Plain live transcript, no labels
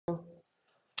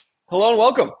Hello and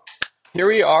welcome. Here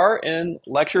we are in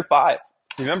lecture five.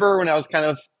 Remember when I was kind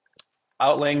of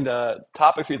outlaying the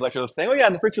topics for these lectures, I was saying, oh yeah,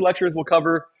 in the first two lectures we'll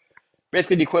cover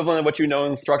basically the equivalent of what you know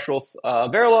in structural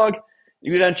Verilog.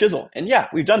 You done Chisel. And yeah,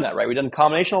 we've done that, right? We've done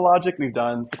combinational logic, we've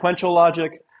done sequential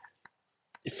logic,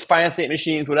 finite state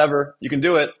machines, whatever. You can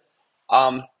do it.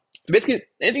 So basically,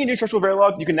 anything you do in structural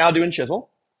Verilog, you can now do in Chisel.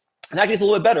 And actually it's a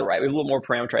little bit better, right? We have a little more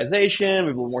parameterization, we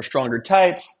have a little more stronger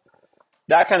types,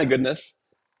 that kind of goodness.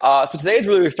 So today is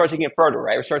really we start taking it further,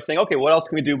 right? We start saying, okay, what else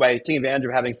can we do by taking advantage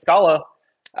of having Scala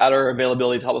at our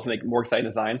availability to help us make more exciting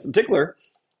designs? In particular,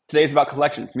 today is about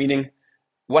collections, meaning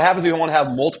what happens if we want to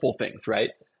have multiple things, right?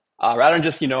 Rather than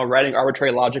just writing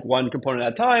arbitrary logic one component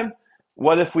at a time,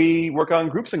 what if we work on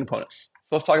groups of components?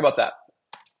 So let's talk about that.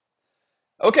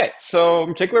 Okay, so in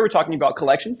particular, we're talking about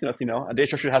collections. A data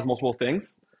structure has multiple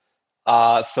things.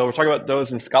 So we're talking about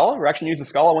those in Scala. We're actually using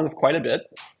Scala ones quite a bit.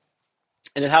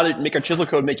 And then how to make our Chisel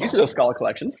code make use of those Scala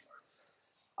collections.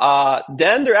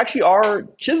 Then there actually are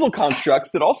Chisel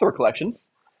constructs that also are collections,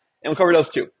 and we'll cover those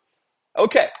too.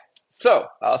 Okay, so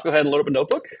let's go ahead and load up a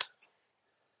notebook.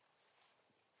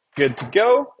 Good to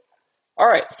go. All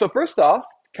right, so first off,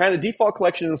 kind of default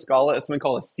collection in Scala is something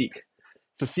called a seq.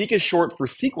 So seq is short for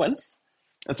sequence,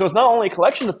 and so it's not only a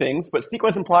collection of things, but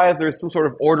sequence implies there's some sort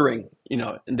of ordering, in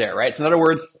there, right? So in other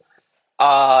words,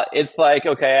 it's like,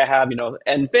 okay, I have,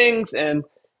 n things, and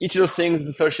each of those things is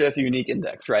associated with a unique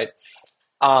index, right?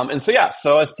 And so, yeah,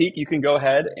 so a seq, you can go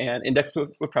ahead and index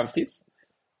with parentheses.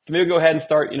 So maybe we'll go ahead and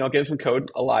start, getting some code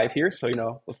alive here. So,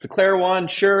 let's declare one.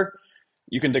 Sure,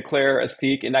 you can declare a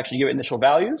seq and actually give it initial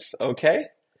values. Okay.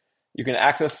 You can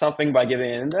access something by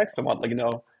giving an index. So,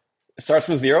 it starts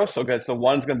from 0. So, good. So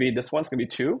one's going to be this one's going to be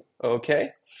 2.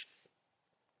 Okay.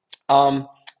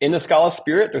 In the Scala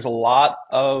spirit, there's a lot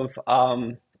of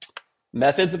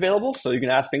methods available. So you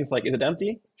can ask things like, is it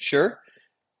empty? Sure.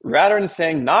 Rather than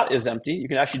saying not is empty, you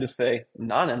can actually just say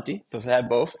non-empty. So to have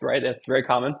both, right? That's very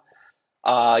common.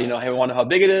 Hey, I want to know how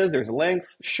big it is. There's a length.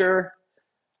 Sure.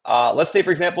 Let's say,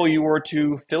 for example, you were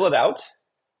to fill it out.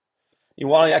 You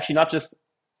want to actually not just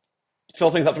fill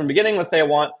things up from the beginning. Let's say I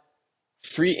want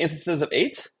 3 instances of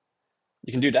 8.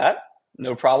 You can do that.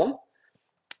 No problem.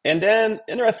 And then,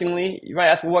 interestingly, you might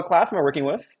ask, well, what class am I working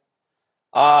with?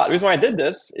 The reason why I did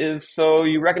this is so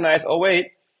you recognize, oh,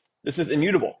 wait, this is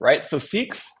immutable, right? So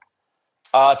seqs,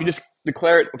 if you just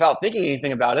declare it without thinking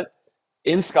anything about it,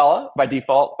 in Scala, by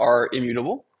default, are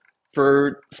immutable.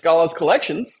 For Scala's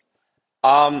collections,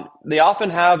 they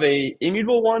often have a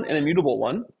immutable one and a mutable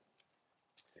one.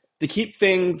 To keep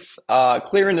things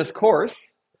clear in this course,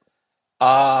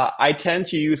 I tend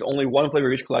to use only one flavor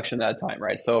of each collection at a time,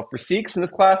 right? So for seqs in this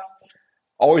class,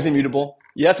 always immutable.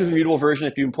 Yes, there's a mutable version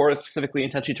if you import it specifically,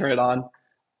 intentionally turn it on,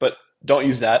 but don't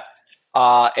use that.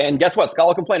 And guess what?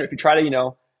 Scala complainer, if you try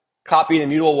to, copy an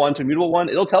immutable one to a mutable one,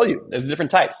 it'll tell you there's different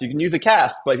types. You can use a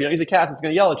cast, but if you don't use a cast, it's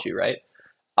going to yell at you, right?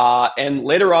 And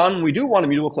later on, when we do want a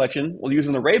mutable collection, we'll use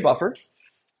an array buffer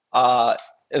as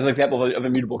an example of a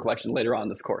mutable collection later on in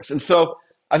this course. And so,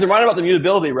 as a reminder about the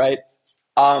mutability, right?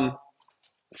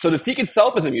 So the seq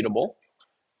itself is immutable.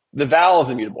 The val is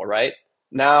immutable, right?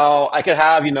 Now, I could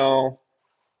have,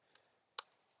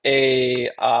 a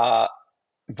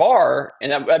var,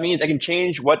 and that means I can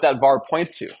change what that var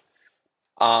points to.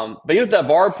 But even if that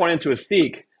var pointed to a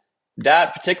seq,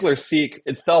 that particular seq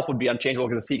itself would be unchangeable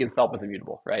because the seq itself is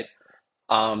immutable, right?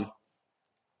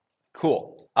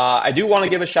 Cool. I do want to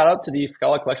give a shout out to the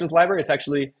Scala Collections Library. It's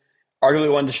actually arguably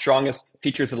one of the strongest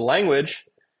features of the language.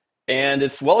 And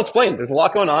it's well explained. There's a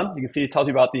lot going on. You can see it tells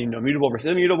you about the mutable versus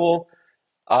immutable.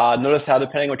 Notice how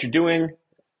depending on what you're doing,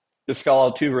 there's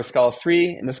Scala 2 versus Scala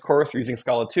 3. In this course, we're using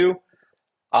Scala 2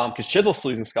 because Chisel's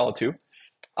still using Scala 2.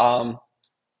 For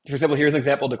example, here's an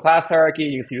example of the class hierarchy.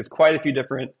 You can see there's quite a few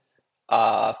different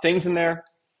things in there.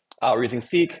 We're using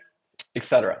seq,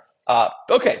 etc.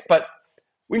 Okay, but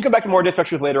we can come back to more data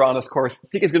structures later on in this course.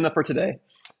 Seq is good enough for today.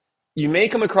 You may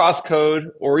come across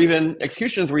code or even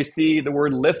executions where you see the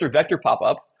word list or vector pop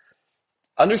up.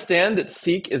 Understand that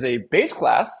seq is a base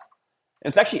class,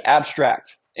 and it's actually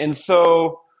abstract. And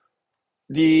so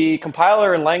the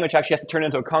compiler and language actually has to turn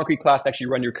into a concrete class to actually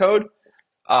run your code.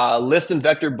 List and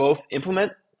vector both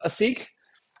implement a seq.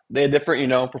 They have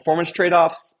different, performance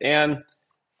trade-offs. And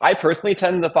I personally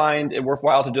tend to find it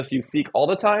worthwhile to just use seq all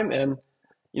the time. And,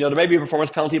 there may be a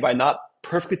performance penalty by not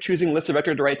perfectly choosing list or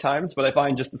vector at the right times, but I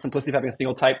find just the simplicity of having a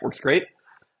single type works great.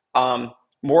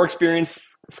 More experienced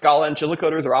Scala and Chisel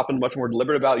coders are often much more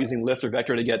deliberate about using list or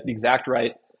vector to get the exact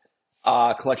right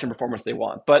collection performance they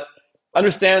want. But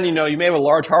understand, you may have a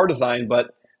large hardware design,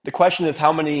 but the question is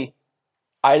how many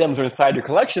items are inside your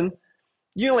collection.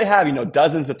 You only have,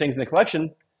 dozens of things in the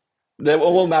collection. That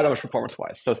won't matter much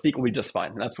performance-wise. So Seek will be just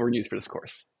fine. And that's what we're going to use for this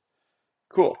course.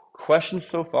 Cool. Questions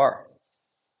so far?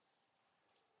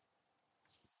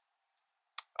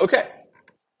 Okay.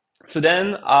 So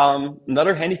then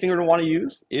another handy thing we're going to want to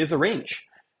use is a range.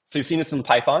 So you've seen this in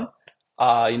Python,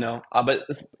 but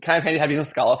it's kind of handy to have it in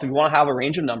Scala. So if you want to have a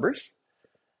range of numbers,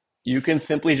 you can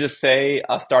simply just say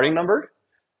a starting number,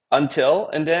 until,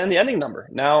 and then the ending number.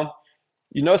 Now,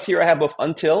 you notice here I have both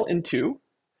until and to.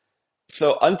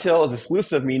 So until is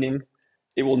exclusive, meaning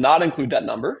it will not include that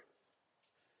number.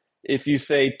 If you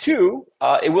say to,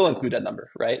 it will include that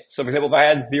number, right? So for example, if I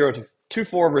had 0 to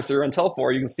 4 versus 0 until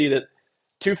 4, you can see that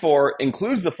 2, 4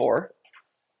 includes the 4.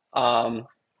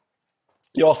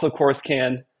 You also, of course,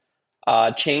 can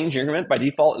change your increment. By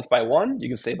default, it's by 1. You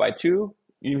can say by 2.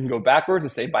 You can go backwards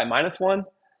and say by -1.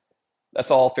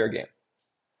 That's all fair game.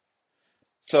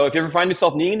 So if you ever find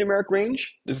yourself needing numeric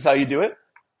range, this is how you do it.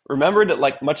 Remember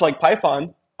that, much like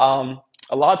Python, a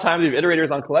lot of times if you have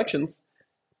iterators on collections,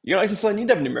 you don't necessarily need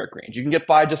to have a numeric range. You can get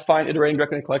by just fine iterating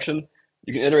directly in a collection.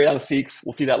 You can iterate on the seeks.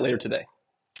 We'll see that later today.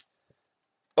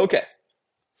 Okay,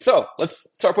 so let's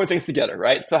start putting things together,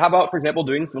 right? So how about, for example,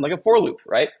 doing something like a for loop,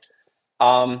 right?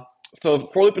 So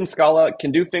for loop in Scala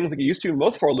can do things like you used to in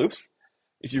most for loops.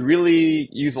 If you really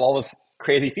use all those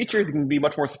crazy features, you can be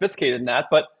much more sophisticated than that.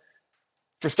 But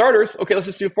for starters, okay, let's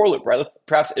just do a for loop, right? Let's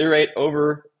perhaps iterate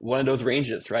over one of those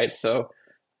ranges, right? So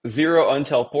 0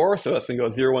 until 4, so that's going to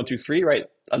go 0, 1, 2, 3, right?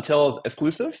 Until is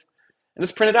exclusive. And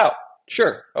just print it out.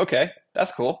 Sure, okay,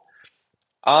 that's cool.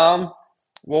 Well,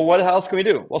 what else can we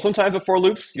do? Well, sometimes with for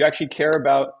loops, you actually care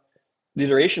about the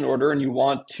iteration order and you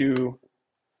want to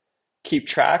keep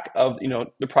track of,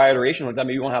 the prior iteration. Like that,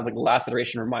 maybe you want to have the last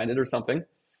iteration reminded or something.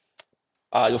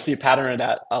 You'll see a pattern of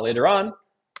that later on.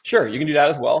 Sure, you can do that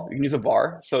as well. You can use a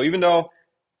var. So even though,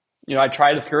 I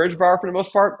try to discourage var for the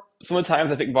most part, some of the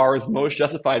times I think var is most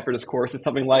justified for this course. It's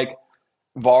something like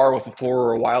var with a for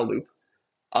or a while loop.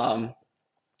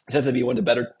 It tends to be one of the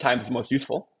better times, most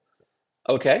useful.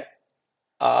 Okay.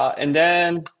 And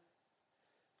then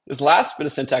this last bit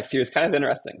of syntax here is kind of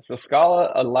interesting. So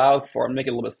Scala allows for, I'm going to make it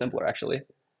a little bit simpler actually,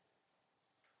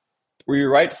 where you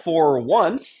write for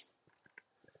once,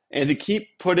 and as you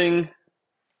keep putting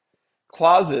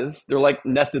clauses, they're like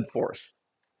nested fors.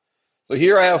 So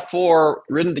here I have for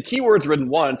written, the keyword's written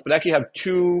once, but I actually have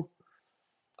two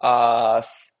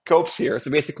scopes here.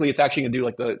 So basically it's actually going to do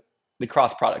like the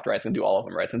cross product, right? It's going to do all of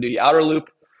them, right? It's going to do the outer loop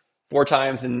 4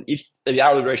 times, and each the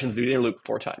outer loop iterations do the inner loop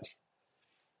 4 times.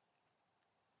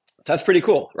 So that's pretty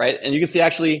cool, right? And you can see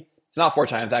actually, it's not 4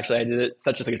 times. Actually, I did it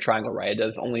such as like a triangle, right? It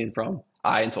does only from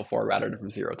I until 4 rather than from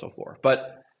 0 until 4.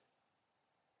 But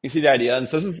you see the idea. And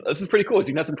so this is pretty cool. So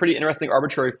you can have some pretty interesting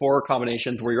arbitrary for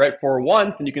combinations where you write for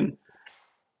once and you can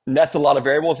nest a lot of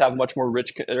variables, have much more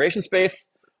rich iteration space.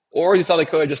 Or you saw the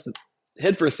code I just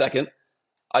hid for a second.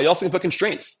 You also can put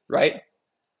constraints, right?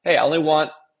 Hey, I only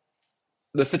want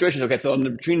the situation. Okay, so in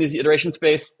between the iteration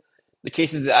space, the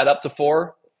cases add up to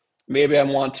 4. Maybe I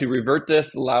want to revert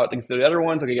this, allow it to consider the other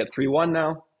ones. Okay, get 3, 1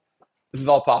 now. This is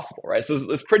all possible, right? So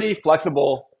it's pretty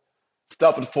flexible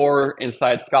stuff with 4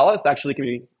 inside Scala. It's actually can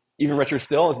be even richer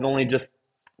still. It's only just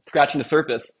scratching the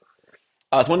surface.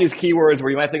 It's one of these keywords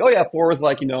where you might think, oh yeah, 4 is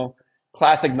like,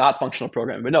 classic not functional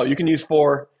programming. But no, you can use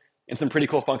 4 in some pretty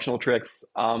cool functional tricks.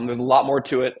 There's a lot more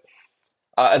to it.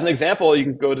 As an example, you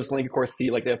can go to this link, of course,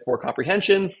 see like they have 4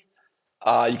 comprehensions.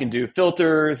 You can do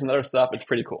filters and other stuff. It's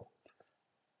pretty cool.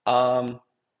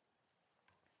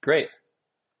 Great.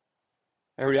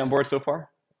 Everybody on board so far?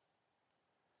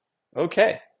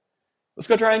 Okay. Let's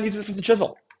go try and use this as a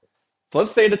chisel. So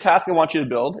let's say the task I want you to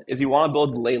build is you want to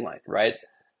build a delay line, right?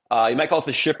 You might call this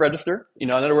a shift register.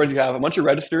 In other words, you have a bunch of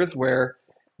registers where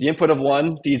the input of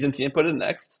one feeds into the input of the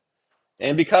next.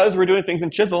 And because we're doing things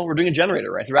in chisel, we're doing a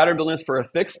generator, right? So rather than building this for a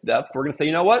fixed depth, we're going to say,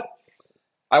 you know what?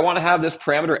 I want to have this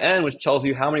parameter n, which tells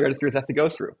you how many registers it has to go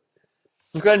through.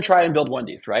 Let's go ahead and try and build one of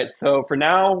these, right? So for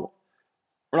now,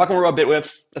 we're not going to worry about bit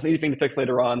widths. That's an easy thing to fix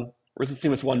later on. We're just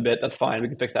assuming it's 1 bit. That's fine. We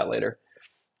can fix that later.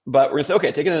 But we're going to say,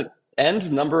 okay, taking an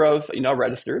end number of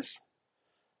registers.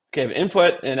 Okay, I have an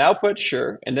input and an output,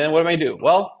 sure. And then what am I going to do?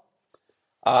 Well,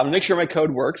 I'm going to make sure my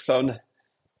code works. So I'm going to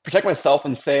protect myself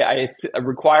and say I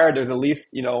require there's at least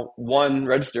 1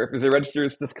 register. If there's a register,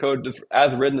 this code just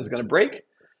as written is going to break.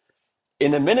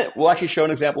 In a minute, we'll actually show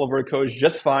an example of where the code is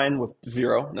just fine with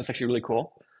 0. And that's actually really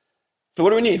cool. So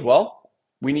what do we need? Well,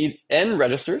 we need n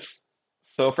registers.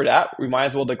 So for that, we might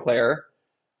as well declare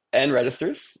n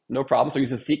registers. No problem. So we use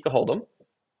the seek to hold them.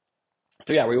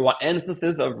 So yeah, we want n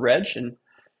instances of reg, and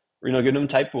we're going to give them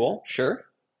type bool. Sure.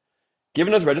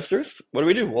 Given those registers, what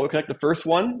do? Well, we connect the first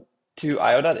one to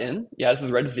io.in. Yeah, this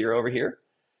is reg 0 over here.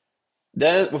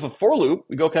 Then with a for loop,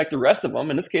 we go connect the rest of them.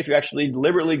 In this case, we actually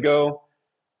deliberately go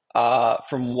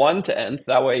from 1 to n.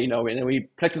 So that way, and then we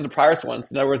connect to the prior one.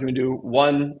 So in other words, we do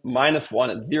 1 minus 1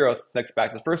 at 0, so it connects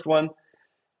back to the first one.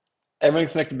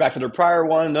 Everyone's connected back to their prior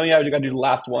one. Then you got to do the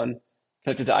last one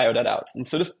connected to io.out. And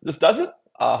so this does it.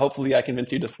 Hopefully I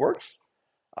convince you this works.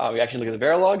 We actually look at the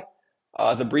Verilog.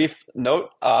 As a brief note,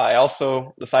 I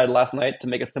also decided last night to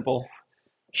make a simple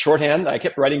shorthand. I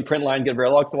kept writing print line get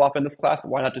Verilog so often in this class.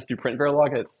 Why not just do print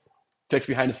Verilog? It's fixed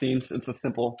behind the scenes. It's a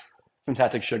simple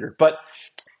syntactic sugar. But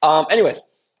anyways,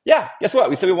 yeah, guess what?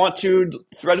 We said we want 2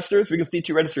 registers. We can see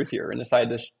 2 registers here inside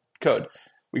this code.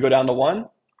 We go down to 1.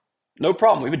 No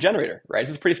problem. We have a generator, right?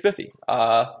 This is pretty spiffy.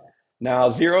 Now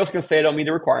 0 is going to say I don't meet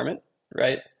a requirement,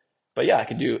 right? But yeah, I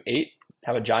could do 8,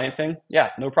 have a giant thing.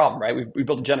 Yeah, no problem, right? We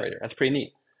built a generator. That's pretty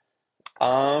neat.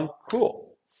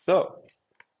 Cool. So,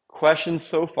 questions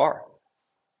so far?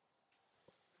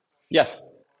 Yes.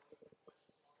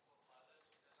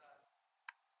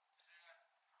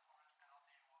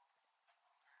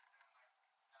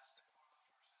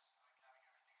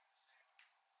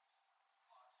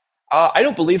 I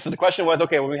don't believe so. The question was,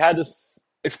 okay, when we had this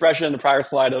expression in the prior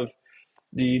slide of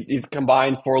these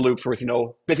combined for loops where it's,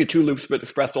 basically 2 loops but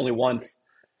expressed only once,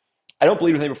 I don't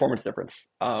believe there's any performance difference.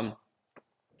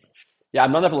 Yeah,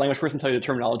 I'm not enough a language person to tell you the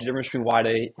terminology difference between why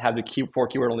they have the for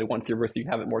keyword only once here versus you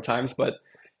can have it more times. But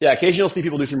yeah, occasionally you'll see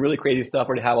people do some really crazy stuff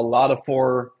where they have a lot of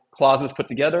for clauses put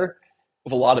together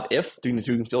with a lot of ifs, doing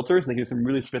filters, and they can do some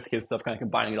really sophisticated stuff kind of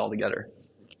combining it all together.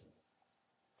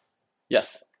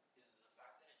 Yes.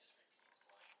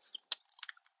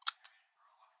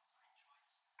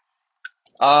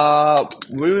 What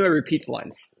do you mean by repeat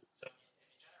lines?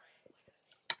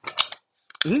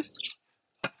 Mhm.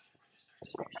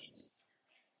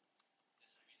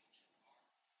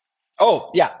 Oh,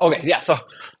 yeah. Okay. Yeah. So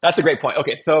that's a great point.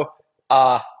 Okay. So,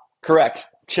 correct.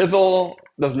 Chisel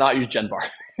does not use Genvar.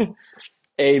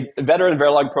 A veteran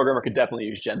Verilog programmer could definitely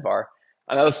use Genvar.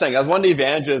 And I was saying, that was one of the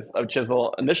advantages of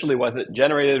Chisel initially was it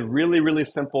generated really, really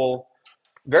simple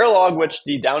Verilog, which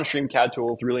the downstream CAD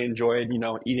tools really enjoyed,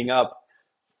 eating up.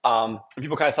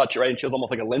 People kind of saw writing Chisel almost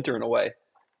like a linter in a way.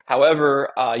 However,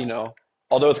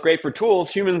 although it's great for tools,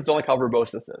 humans don't like how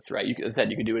verbose this is, right? As I said,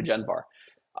 you could do a Genvar.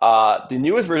 The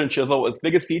newest version of Chisel, its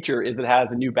biggest feature is it has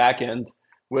a new backend,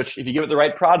 which if you give it the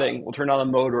right prodding, will turn on a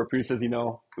mode where it produces,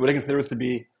 what it considers to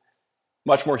be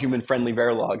much more human-friendly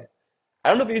Verilog. I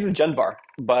don't know if it uses Genvar,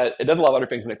 but it does a lot of other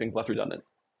things to make things less redundant.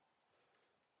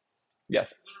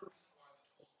 Yes.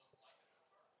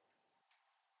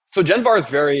 So Genvar is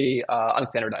very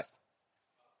unstandardized.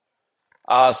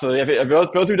 So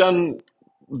if those who've done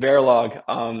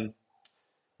Verilog,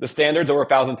 the standards over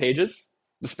 1,000 pages,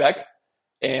 the spec,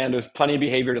 and there's plenty of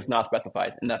behavior that's not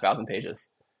specified in that 1,000 pages.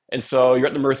 And so you're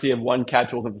at the mercy of one CAD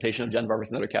tools implementation of Genvar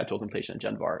versus another CAD tools implementation of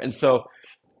Genvar. And so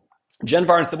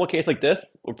Genvar in a simple case like this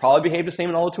will probably behave the same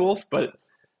in all the tools, but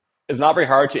it's not very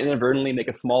hard to inadvertently make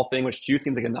a small thing which to you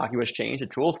seems like an innocuous change. The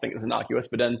tools think it's innocuous,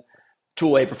 but then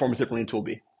tool A performs differently than tool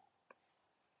B.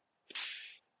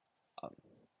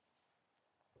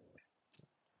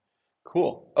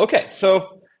 Cool. Okay,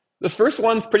 so this first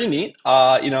one's pretty neat.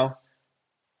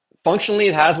 Functionally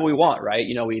it has what we want, right?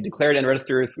 We declared n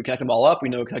registers, we connect them all up. We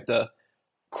know we connect the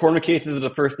corner cases of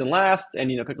the first and last, and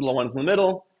connect the little ones in the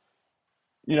middle.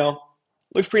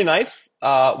 Looks pretty nice.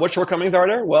 What shortcomings are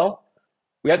there? Well,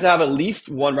 we have to have at least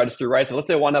one register, right? So let's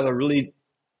say I want to have a really,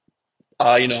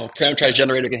 parameterized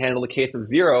generator can handle the case of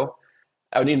 0.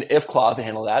 I would need an if clause to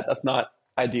handle that. That's not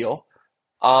ideal.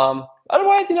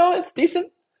 Otherwise, it's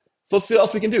decent. So let's see what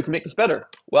else we can do to make this better.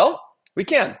 Well, we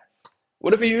can.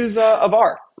 What if we use a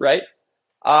var, right?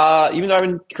 Even though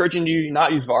I'm encouraging you to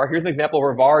not use var, here's an example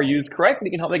where var used correctly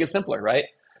can help make it simpler, right?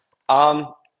 The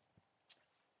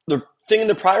thing in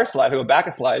the prior slide, if I go back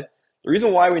a slide, the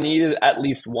reason why we needed at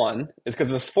least 1 is because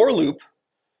this for loop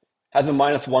has a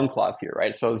 -1 clause here,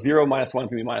 right? So 0 minus 1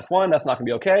 is going to be -1. That's not going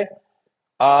to be okay.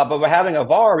 But by having a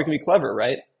var, we can be clever,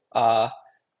 right?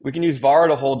 We can use var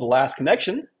to hold the last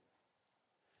connection.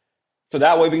 So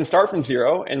that way we can start from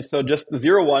 0. And so just the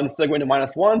 0, 1, instead of going to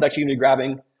 -1, is actually going to be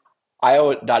grabbing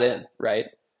io.in, right?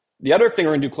 The other thing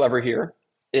we're going to do clever here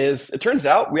is it turns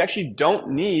out we actually don't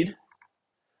need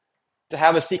to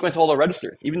have a sequence of all the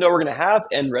registers. Even though we're going to have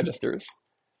n registers,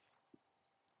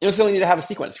 you still need to have a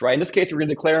sequence, right? In this case, we're going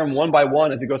to declare them one by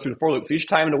one as we go through the for loop. So each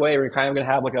time in a way, we're kind of going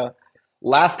to have like a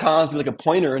last const, like a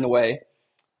pointer in a way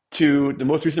to the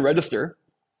most recent register.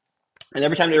 And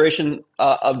every time the iteration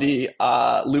of the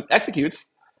loop executes,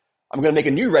 I'm going to make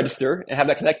a new register and have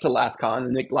that connect to last con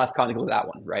and make last con equal to that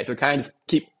one, right? So kind of just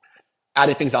keep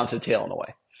adding things onto the tail in a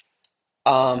way.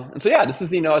 And so yeah, this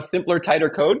is a simpler, tighter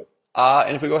code.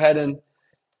 And if we go ahead and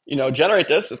generate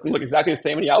this, it's going to look exactly the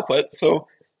same in the output. So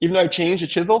even though I've changed the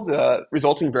chisel, the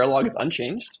resulting Verilog is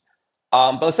unchanged.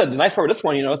 But like I said, the nice part of this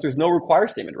one, is there's no require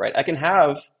statement, right? I can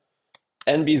have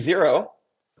n be 0,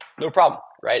 no problem,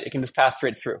 right? It can just pass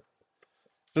straight through.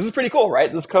 This is pretty cool,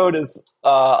 right? This code is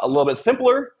a little bit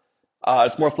simpler.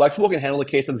 It's more flexible, can handle the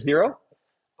case of 0.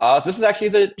 So this is actually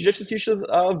the judicious use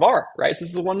of var, right? So this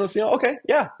is the one that's, okay,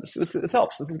 yeah, this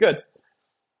helps. This is good.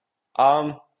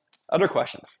 Other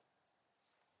questions?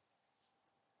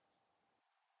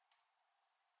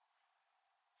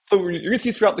 So you're going to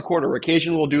see throughout the quarter,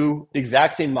 occasionally we'll do the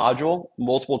exact same module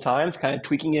multiple times, kind of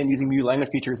tweaking it and using new language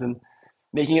features and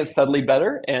making it subtly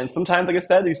better. And sometimes, like I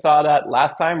said, you saw that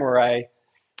last time where I,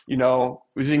 was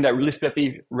using that really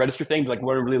spiffy register thing to like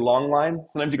run a really long line.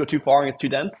 Sometimes you go too far and it's too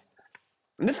dense.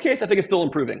 In this case, I think it's still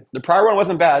improving. The prior one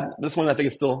wasn't bad. This one, I think,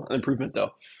 is still an improvement,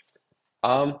 though.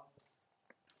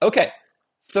 Okay,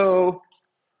 so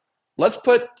let's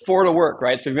put for to work,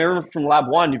 right? So if you remember from lab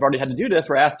 1, you've already had to do this,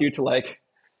 where I asked you to like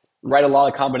write a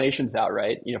lot of combinations out,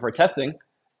 right? For testing.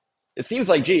 It seems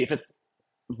like, gee, if it's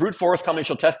brute force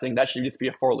combinational testing, that should just be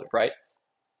a for loop, right?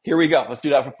 Here we go. Let's do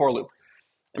that for for loop.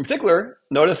 In particular,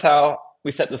 notice how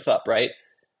we set this up, right?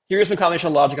 Here's some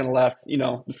combinational logic on the left.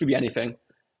 This could be anything.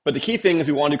 But the key thing is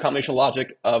we want to do combinational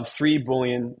logic of 3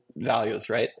 Boolean values,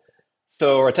 right?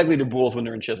 So, or technically the bools when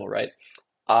they're in chisel, right?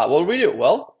 What do we do?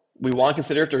 Well, we want to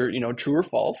consider if they're, true or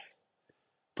false.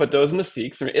 Put those in the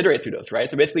seeks and iterate through those, right?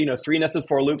 So basically, 3 nested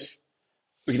for loops.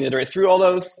 We can iterate through all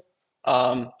those.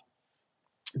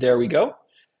 There we go.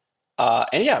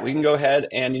 And yeah, we can go ahead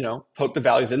and, poke the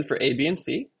values in for A, B, and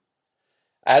C.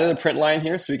 Added a print line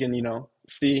here so we can,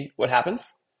 see what happens.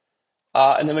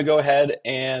 And then we go ahead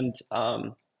and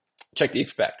check the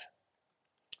expect.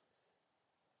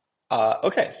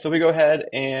 Okay, so we go ahead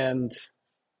and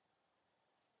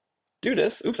do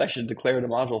this. Oops, I should declare the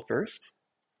module first.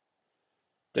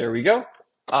 There we go.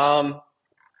 So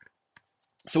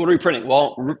what are we printing?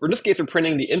 Well, in this case, we're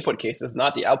printing the input cases,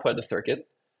 not the output of the circuit.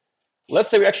 Let's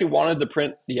say we actually wanted to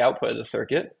print the output of the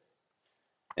circuit,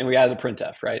 and we added a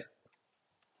printf, right?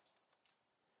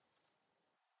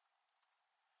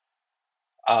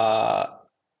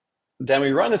 Then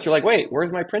we run this, you're like, wait,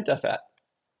 where's my printf at?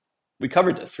 We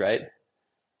covered this, right?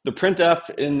 The printf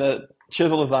in the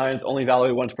chisel design is only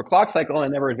evaluated once per clock cycle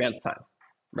and never advanced time,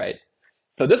 right?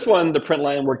 So this one, the print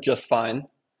line worked just fine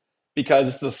because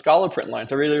it's the Scala print line.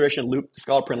 So every iteration loop, the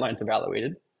Scala print line is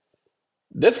evaluated.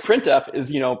 This printf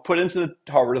is, put into the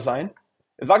hardware design.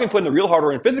 It's not going to put in the real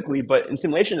hardware and physically, but in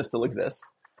simulation it still exists.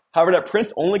 However, that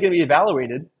print's only going to be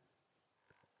evaluated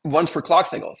once per clock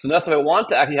cycle. So that's if I want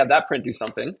to actually have that print do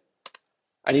something,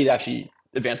 I need actually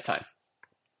advance time.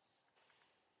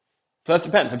 So that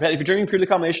depends. If you're doing purely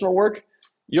combinational work,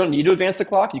 you don't need to advance the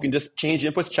clock. You can just change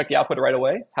the inputs, check the output right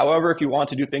away. However, if you want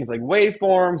to do things like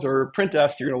waveforms or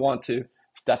printfs, you're going to want to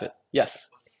step it. Yes?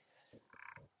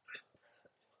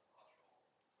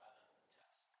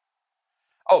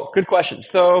 Oh, good question.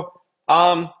 So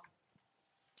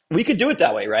we could do it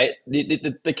that way, right?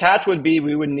 The catch would be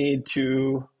we would need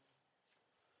to,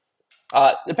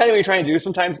 depending on what you're trying to do,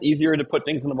 sometimes it's easier to put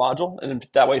things in the module, and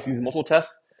that way it's using multiple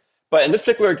tests. But in this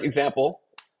particular example,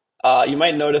 you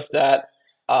might notice that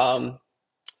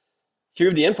here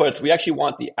are the inputs. We actually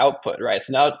want the output, right?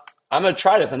 So now I'm going to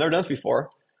try this. I've never done this before.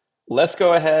 Let's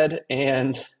go ahead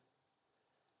and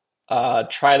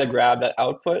try to grab that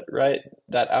output, right?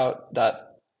 That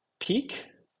peak.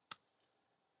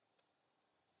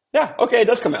 Yeah, okay, it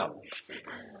does come out.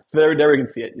 There we can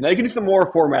see it. You can do some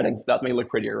more formatting stuff to make it look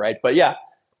prettier, right? But yeah,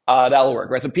 that'll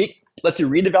work, right? So peak lets you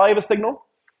read the value of a signal.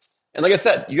 And like I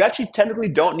said, you actually technically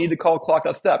don't need to call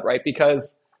clock.step, right?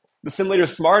 Because the simulator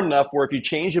is smart enough where if you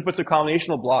change inputs to a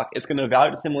combinational block, it's going to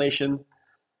evaluate the simulation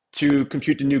to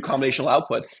compute the new combinational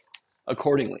outputs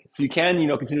accordingly. So you can,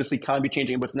 continuously kind of be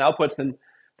changing inputs and outputs, and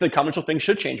the combinational things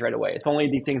should change right away. It's only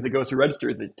the things that go through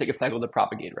registers that take a cycle to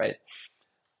propagate, right?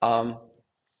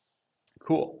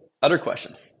 Cool. Other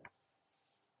questions?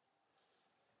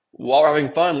 While we're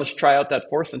having fun, let's try out that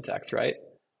for syntax, right?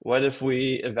 What if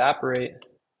we evaporate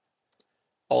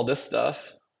all this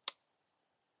stuff?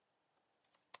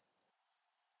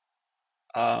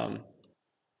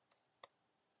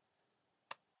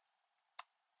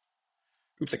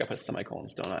 Oops, I got to put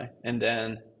semicolons, don't I? And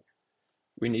then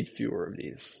we need fewer of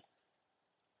these.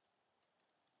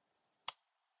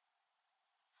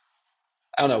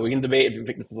 I don't know. We can debate if you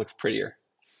think this looks prettier.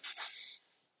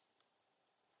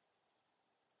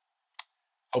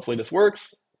 Hopefully this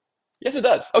works. Yes, it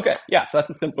does. Okay, yeah, so that's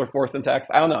the simpler for syntax.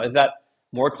 I don't know. Is that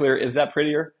more clear? Is that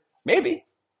prettier? Maybe.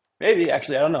 Maybe,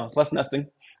 actually, I don't know. It's less nesting.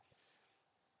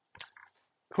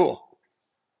 Cool.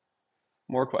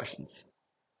 More questions.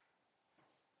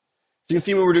 So you can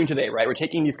see what we're doing today, right? We're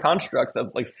taking these constructs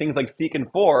of like things like seek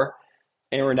and for,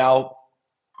 and we're now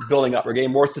building up. We're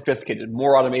getting more sophisticated,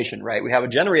 more automation, right? We have a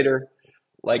generator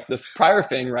like this prior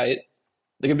thing, right?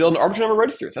 They can build an arbitrary number of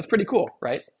registers. That's pretty cool,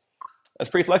 right? That's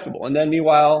pretty flexible. And then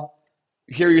meanwhile,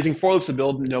 here you're using for loops to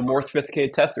build more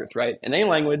sophisticated testers, right? In any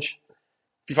language,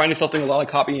 if you find yourself doing a lot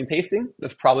of copying and pasting,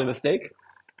 that's probably a mistake.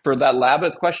 For that lab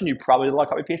that's question, you probably did a lot of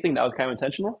copy pasting. That was kind of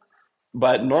intentional.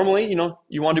 But normally,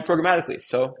 you want to do programmatically.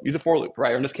 So use a for loop,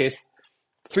 right? Or in this case,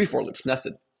 3 for loops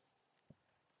nested.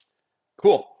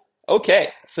 Cool. Okay.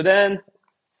 So then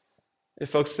if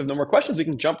folks have no more questions, we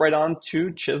can jump right on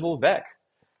to chisel vec,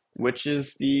 which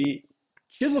is the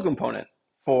chisel component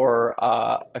for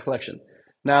a collection.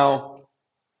 Now,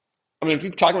 I'm going to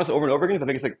keep talking about this over and over again because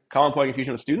I think it's a common point of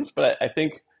confusion with students, but I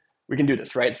think we can do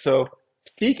this, right? So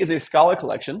seek is a Scala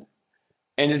collection.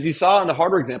 And as you saw in the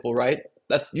hardware example, right,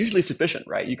 that's usually sufficient,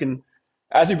 right? You can,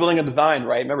 as you're building a design,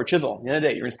 right, remember chisel, at the end of the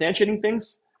day, you're instantiating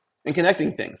things and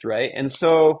connecting things, right? And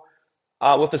so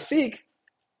with a seek,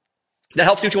 that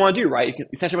helps you what you want to do, right? You can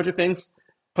instantiate a bunch of things,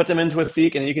 put them into a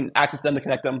seek, and then you can access them to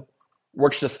connect them.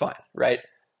 Works just fine, right?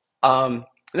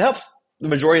 It helps the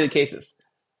majority of the cases.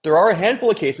 There are a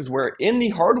handful of cases where in the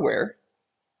hardware,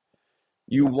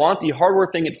 you want the hardware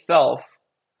thing itself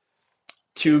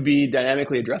to be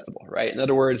dynamically addressable, right? In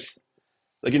other words,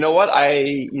 like, you know what?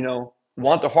 I,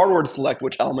 want the hardware to select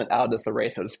which element out of this array,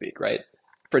 so to speak, right?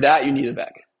 For that, you need a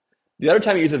vec. The other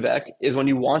time you use a vec is when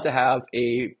you want to have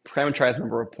a parameterized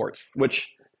number of ports,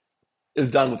 which is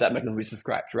done with that mechanism we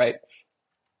described, right?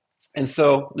 And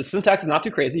so the syntax is not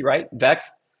too crazy, right? Vec,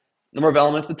 number of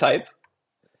elements to type.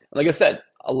 And like I said,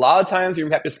 a lot of times you're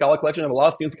impacted Scala collection. I have a lot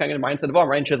of students kind of in a mindset of, oh, I'm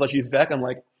writing chisel, let's use vec. I'm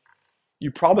like,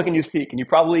 you probably can use seek, and you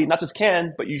probably not just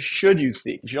can, but you should use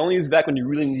seek. You should only use vec when you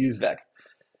really need to use vec.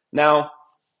 Now,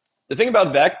 the thing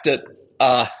about vec that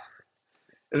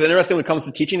is interesting when it comes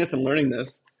to teaching this and learning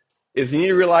this is you need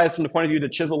to realize from the point of view of the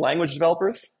chisel language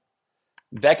developers,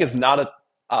 vec is not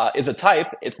is a type.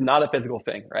 It's not a physical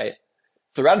thing, right?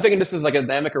 So rather than thinking this is like a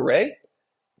dynamic array,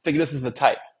 think this is a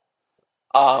type.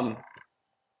 And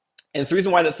it's the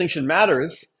reason why that distinction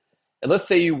matters. And let's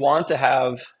say you want to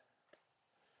have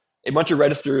a bunch of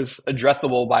registers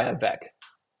addressable by a vec.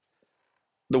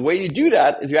 The way you do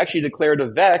that is you actually declare the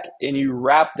vec and you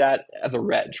wrap that as a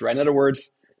reg, right? In other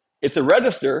words, it's a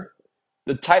register.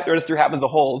 The type the register happens to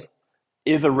hold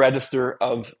is a register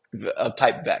of a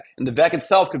type vec. And the vec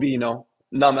itself could be, num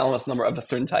elements number of a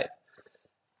certain type.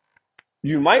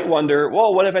 You might wonder,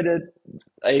 well, what if I did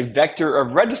a vector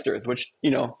of registers, which,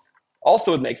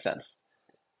 also would make sense.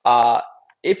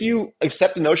 If you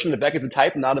accept the notion that vec is a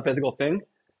type, not a physical thing,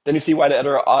 then you see why the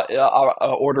other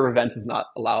order of events is not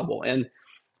allowable. And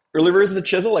early versions of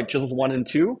chisel, like chisels 1 and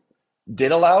 2,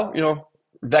 did allow,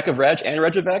 vec of reg and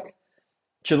reg of vec.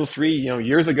 Chisel 3,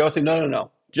 years ago said,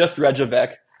 no, just reg of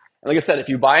vec. And like I said, if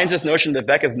you buy into this notion that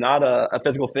vec is not a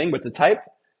physical thing, but it's a type,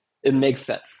 it makes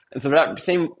sense. And so for that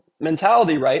same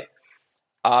mentality, right,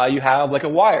 you have like a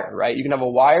wire, right? You can have a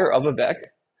wire of a vec.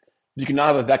 You cannot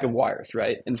have a vec of wires,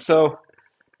 right? And so,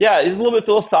 yeah, it's a little bit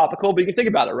philosophical, but you can think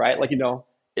about it, right? Like,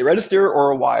 a register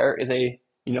or a wire is a,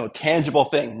 tangible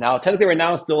thing. Now, technically right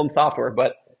now it's still in software,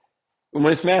 but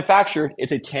when it's manufactured,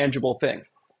 it's a tangible thing.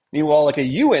 Meanwhile, like a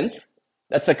uint,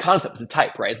 that's a concept, it's a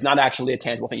type, right? It's not actually a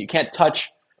tangible thing. You can't touch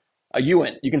a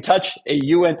uint. You can touch a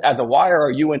uint as a wire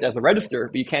or a uint as a register,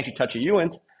 but you can't actually touch a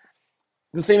uint.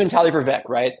 The same mentality for vec,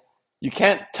 right? You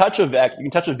can't touch a vec. You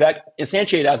can touch a vec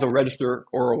instantiated as a register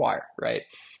or a wire, right?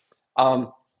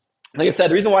 Like I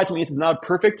said, the reason why to me this is not a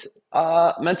perfect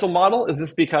mental model is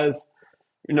just because,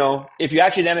 if you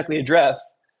actually dynamically address,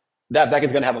 that vec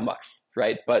is going to have a mux,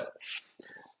 right? But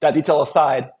that detail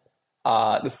aside,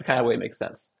 this is kind of the way it makes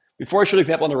sense. Before I show the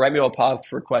example on the right, maybe I'll pause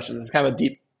for questions. This is kind of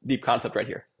a deep concept right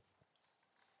here.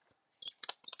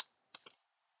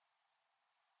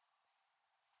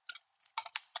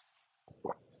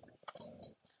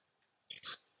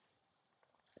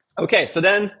 Okay, so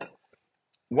then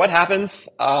what happens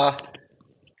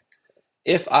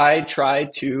if I try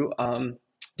to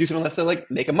do something, let's say,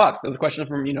 like make a mux? There's a question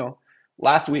from,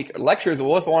 last week lectures.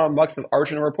 Well, if I want a mux of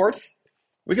arbitrary number of ports,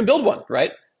 we can build one,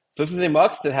 right? So this is a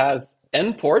mux that has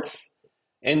n ports,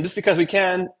 and just because we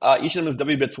can, each of them is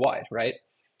w bits wide, right?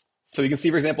 So you can see,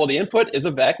 for example, the input is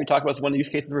a vec. We talked about one of the use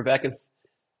cases for vec is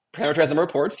parameterized number of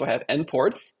ports. So I have n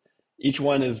ports. Each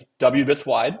one is w bits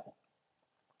wide.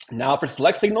 Now for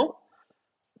select signal,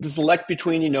 to select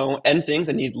between, n things,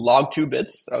 I need log 2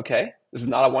 bits. Okay, this is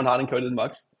not a one-hot encoded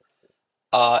mux.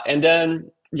 And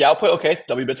then the output, okay, it's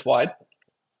w bits wide.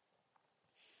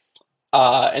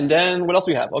 And then what else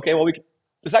do we have? Okay, well,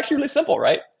 it's actually really simple,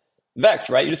 right? Vex,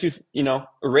 right? You just use,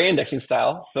 array indexing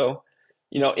style. So,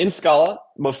 in Scala,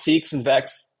 both Seeks and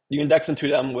Vex, you index into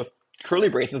them with curly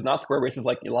braces, not square braces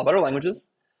like a lot of other languages.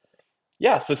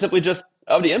 Yeah, so simply just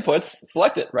of the inputs,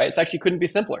 select it, right? It's actually couldn't be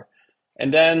simpler.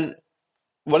 And then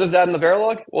what is that in the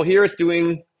Verilog? Well, here it's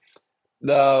doing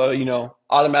the,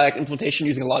 automatic implementation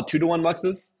using a lot of 2-to-1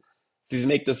 muxes. So you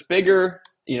make this bigger,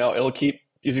 it'll keep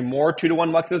using more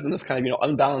 2-to-1 muxes in this kind of,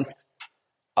 unbalanced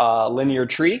linear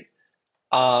tree.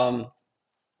 Now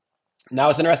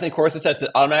it's interesting, of course, it sets it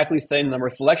automatically setting the number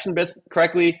of selection bits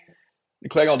correctly,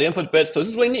 declaring all the input bits. So this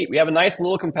is really neat. We have a nice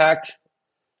little compact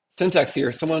syntax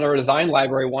here. Someone in our design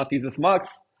library wants to use this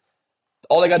mux.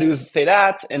 All they got to do is say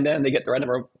that, and then they get the right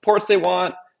number of ports they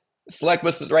want, select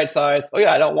bits at the right size. Oh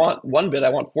yeah, I don't want 1 bit, I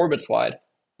want 4 bits wide.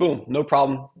 Boom, no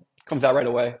problem. Comes out right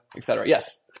away, etc.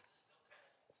 Yes.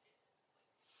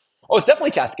 Oh, it's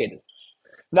definitely cascaded.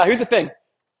 Now here's the thing.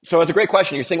 So it's a great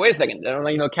question. You're saying, wait a second,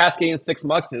 cascading 6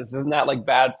 muxes, isn't that like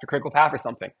bad for critical path or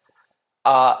something?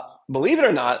 Uh, Believe it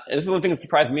or not, and this is one thing that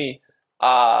surprised me,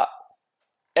 uh,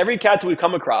 every cat we've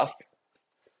come across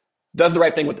does the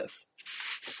right thing with this.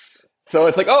 So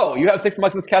it's like, oh, you have 6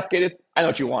 muxes cascaded? I know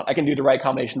what you want. I can do the right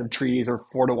combination of trees or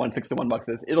 4-to-1, 6-to-1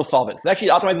 muxes. It'll solve it. So it actually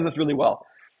optimizes this really well.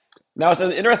 Now, it's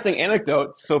an interesting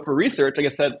anecdote. So for research, like I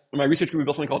said, in my research group, we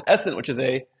built something called Essent, which is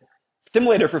a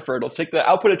simulator for fertiles. Take the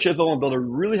output of Chisel and build a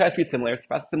really high-speed simulator, it's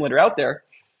the fastest simulator out there.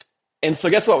 And so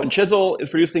guess what? When Chisel is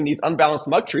producing these unbalanced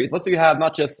mug trees, let's say you have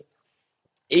not just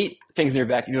 8 things in your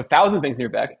vec, you have 1,000 things in your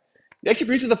vec, it actually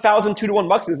produces 1,000 2-to-1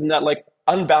 muxes in that like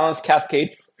unbalanced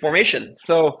cascade formation.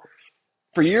 So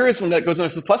for years, when that goes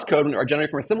into C++ code or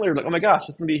generated from a simulator, like, oh my gosh,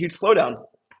 this is going to be a huge slowdown.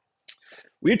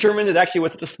 We determined it actually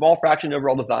was such a small fraction of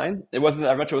overall design, it wasn't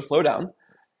that much of a slowdown.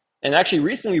 And actually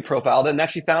recently we profiled it and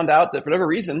actually found out that for whatever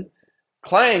reason,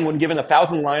 Clang, when given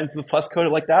 1,000 lines of plus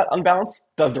code like that, unbalanced,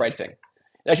 does the right thing.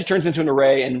 It actually turns into an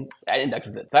array and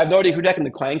indexes it. So I have no idea who in the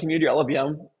Clang community or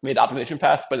LLVM made the optimization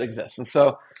path, but it exists. And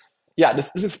so, yeah, this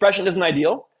expression isn't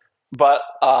ideal, but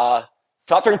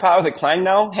software compilers like Clang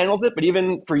now handles it. But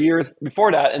even for years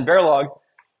before that, in Verilog,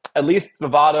 at least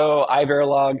Vivado,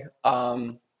 iVerilog,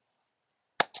 and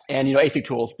ASIC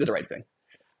tools did the right thing.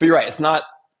 But you're right, it's not.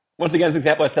 Once again, it's an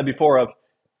example I said before of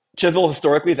Chisel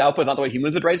historically, the output is not the way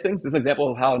humans would write things. This is an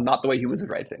example of how not the way humans would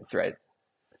write things, right?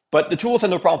 But the tools had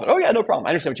no problem. Oh yeah, no problem. I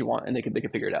understand what you want, and they could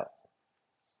figure it out.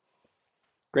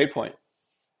 Great point.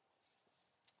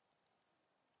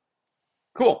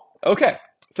 Cool. Okay.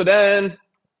 So then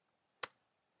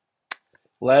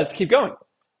let's keep going.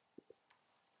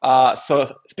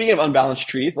 So speaking of unbalanced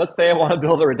trees, let's say I want to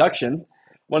build a reduction.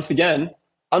 Once again,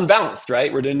 unbalanced,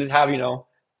 right? We're going to have,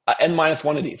 n minus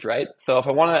one of these, right? So if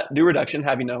I want to do reduction,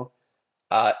 have,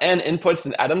 n inputs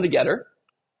and add them together.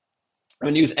 I'm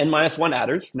going to use n minus one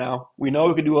adders. Now, we know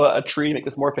we could do a tree to make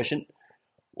this more efficient.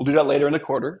 We'll do that later in the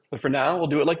quarter. But for now, we'll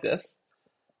do it like this.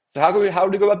 So how do we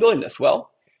go about building this?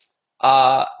 Well,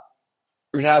 we're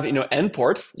going to have, n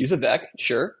ports, use a vec.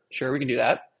 Sure, we can do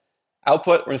that.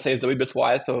 Output, we're going to say is w bits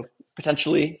wide, so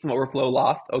potentially some overflow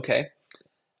lost. Okay.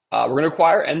 We're going to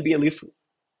require n be at least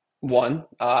 1.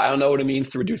 I don't know what it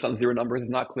means to reduce on 0 numbers. It's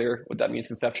not clear what that means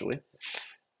conceptually.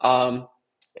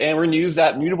 And we're going to use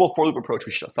that mutable for loop approach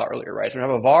we saw earlier, right? So we're going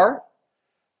to have a var.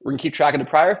 We're going to keep track of the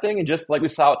prior thing, and just like we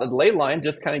saw with the delay line,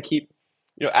 just kind of keep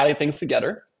adding things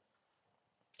together.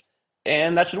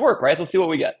 And that should work, right? So let's see what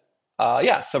we get.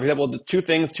 Yeah, so for example, the 2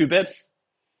 things, 2 bits,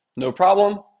 no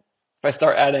problem. If I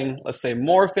start adding, let's say,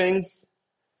 more things,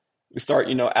 we start,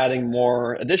 adding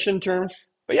more addition terms.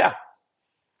 But yeah,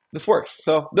 this works.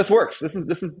 So this works. This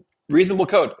is reasonable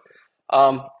code.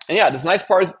 And yeah, this nice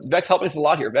part is Vec's helping us a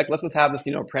lot here. Vec lets us have this,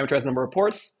 parameterized number of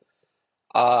ports.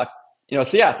 So yeah,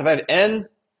 so if I have n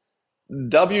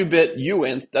w bit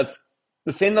uint, that's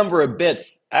the same number of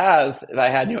bits as if I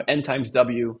had, n times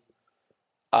w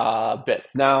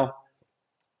bits. Now,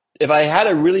 if I had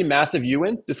a really massive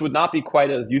uint, this would not be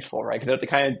quite as useful, right? Because I have to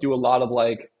kind of do a lot of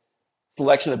like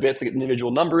selection of bits to get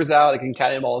individual numbers out. I can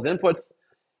concatenate all as inputs.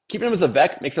 Keeping them as a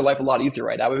vec makes their life a lot easier,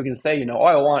 right? That way we can say, oh,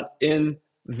 I want in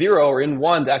 0 or in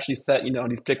 1 to actually set,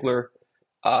 these particular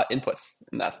inputs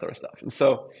and that sort of stuff. And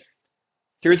so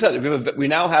here's that. We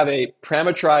now have a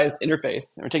parameterized interface,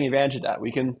 and we're taking advantage of that.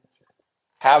 We can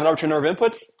have an arbitrary number of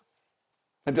inputs.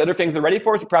 And the other things are ready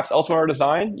for us, perhaps elsewhere in our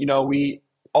design, we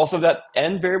also have that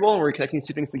n variable, and we're connecting these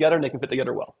 2 things together, and they can fit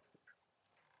together well.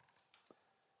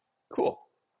 Cool.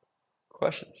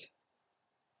 Questions?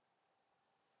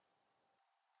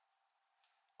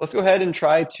 Let's go ahead and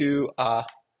try to,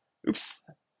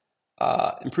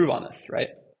 improve on this, right?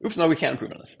 Oops, no, we can't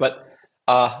improve on this. But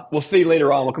We'll see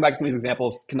later on. We'll come back to some of these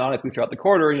examples canonically throughout the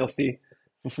quarter, and you'll see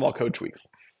some small code tweaks.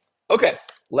 Okay,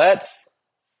 let's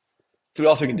see what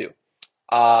else we can do.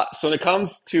 So when it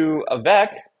comes to a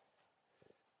vec,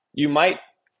 you might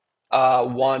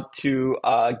want to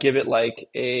give it like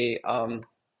a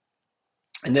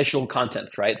initial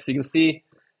contents, right? So you can see,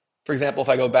 for example, if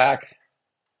I go back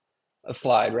a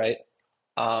slide, right?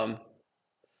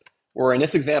 Where in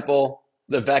this example,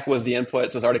 the vec was the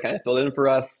input, so it's already kind of filled in for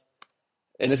us.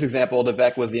 In this example, the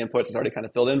vec was the input, so it's already kind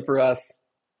of filled in for us.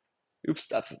 Oops,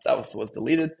 that was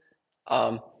deleted.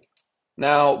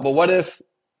 Now, but what if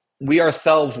we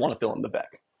ourselves want to fill in the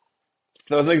vec?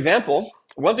 So as an example,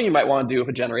 one thing you might want to do with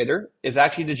a generator is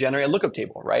actually to generate a lookup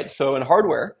table, right? So in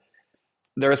hardware,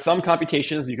 there are some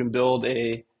computations you can build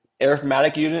a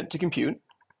arithmetic unit to compute,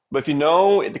 but if you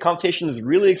know the computation is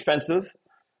really expensive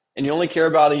and you only care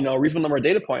about a reasonable number of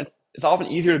data points, it's often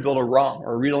easier to build a ROM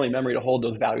or a read-only memory to hold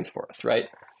those values for us, right?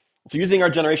 So using our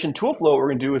generation tool flow, what we're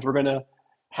going to do is we're going to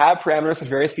have parameters with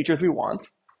various features we want,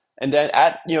 and then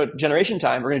at generation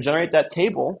time, we're going to generate that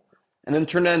table and then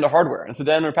turn that into hardware. And so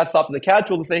then we're pass it off to the CAD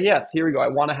tool to say, yes, here we go. I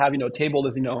want to have a table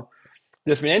as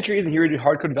this many entries, and here we do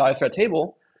hard-coded values for that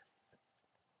table,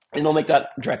 and they'll make that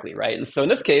directly, right? And so in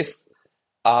this case,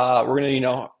 we're going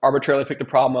to arbitrarily pick the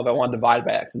problem of I want to divide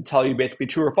by x and tell you basically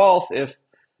true or false if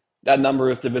that number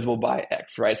is divisible by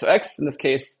x, right? So x in this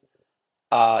case,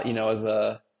 is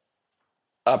a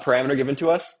parameter given to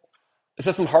us. It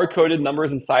says some hard-coded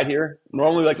numbers inside here.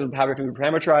 Normally we like to have everything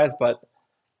parameterized, but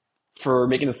for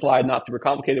making the slide not super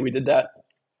complicated, we did that.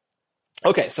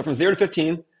 Okay, so from 0 to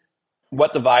 15,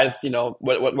 what divides,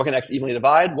 what can x evenly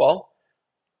divide? Well,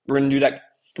 we're going to do that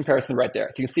comparison right there.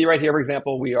 So you can see right here, for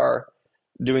example, we are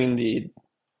doing the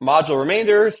module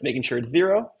remainders, making sure it's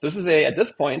 0. So this is at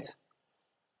this point,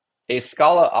 a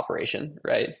Scala operation,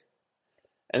 right?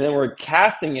 And then we're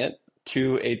casting it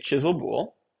to a chisel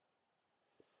bool,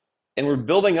 and we're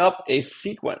building up a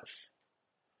sequence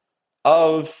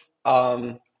of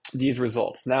these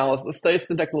results. Now let's study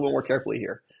syntax a little bit more carefully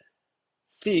here.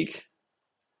 Seek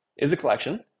is a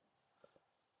collection.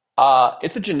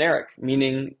 It's a generic,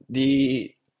 meaning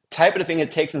the type of thing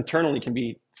it takes internally can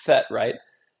be set, right?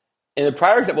 In the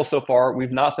prior example so far,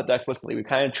 we've not set that explicitly. We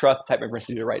kind of trust type inference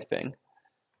to do the right thing.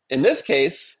 In this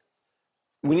case,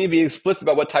 we need to be explicit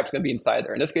about what type's going to be inside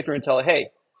there. In this case, we're going to tell it, hey,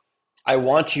 I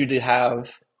want you to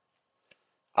have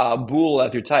bool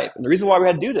as your type. And the reason why we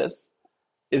had to do this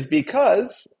is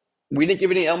because we didn't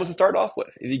give any elements to start off with.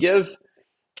 If you give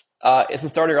it some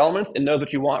starter elements, it knows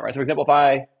what you want, right? So for example,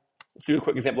 let's do a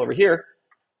quick example over here.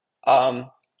 If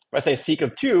I say seek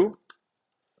of 2,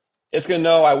 it's going to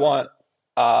know I want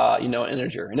an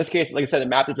integer. In this case, like I said, it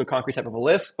mapped it to a concrete type of a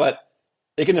list, but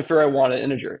it can infer I want an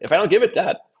integer. If I don't give it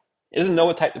that, it doesn't know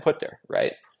what type to put there,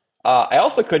 right? I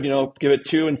also could, give it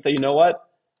 2 and say, you know what,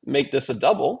 make this a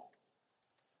double,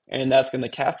 and that's going to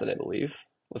cast it, I believe.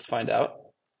 Let's find out.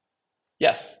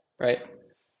 Yes, right?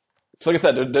 So like I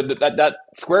said, that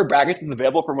square brackets is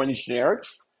available for one of these generics.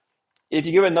 If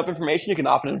you give it enough information, you can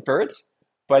often infer it.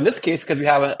 But in this case, because we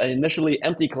have an initially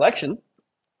empty collection,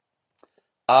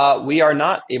 we are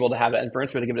not able to have that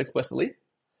inference. We have to give it explicitly.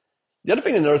 The other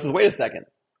thing to notice is, wait a second.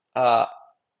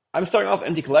 I'm starting off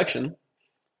empty collection,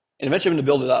 and eventually I'm going to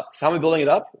build it up. So how am I building it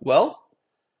up? Well,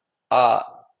 a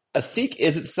seek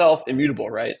is itself immutable,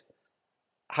 right?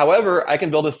 However, I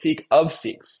can build a seek of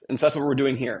seeks, and so that's what we're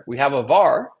doing here. We have a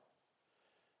var,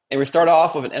 and we start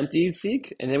off with an empty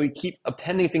seek, and then we keep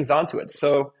appending things onto it.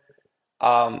 So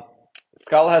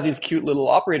Scala has these cute little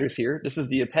operators here. This is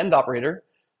the append operator,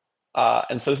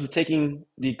 and so this is taking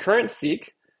the current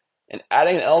seek and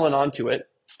adding an element onto it.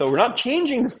 So we're not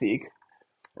changing the seek.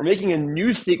 We're making a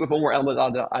new seek with one more element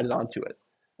added onto it.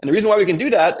 And the reason why we can do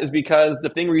that is because the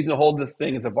thing we're using to hold this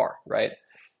thing is a var, right?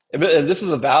 If this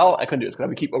was a val, I couldn't do this because I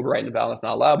would keep overwriting the val and it's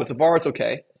not allowed, but it's a var, it's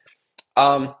okay.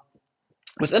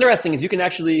 What's interesting is you can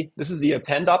actually, this is the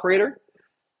append operator.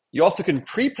 You also can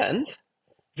prepend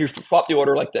if you swap the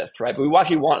order like this, right? But we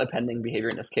actually want appending behavior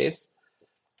in this case.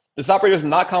 This operator is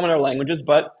not common in our languages,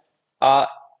 but the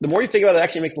more you think about it, it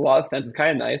actually makes a lot of sense. It's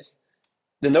kind of nice.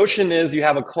 The notion is you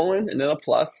have a colon and then a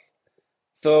plus.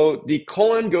 So the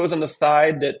colon goes on the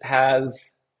side that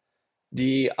has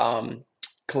the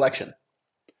collection,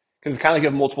 because it's kind of like you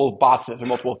have multiple boxes or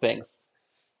multiple things.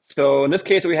 So in this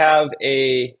case, we have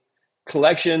a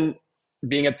collection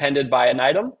being appended by an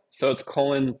item, so it's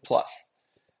colon plus.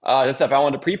 If I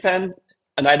wanted to prepend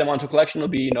an item onto a collection, it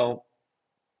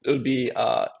would be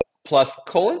plus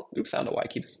colon. Oops, I don't know why I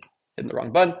keep hitting the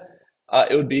wrong button.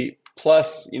 It would be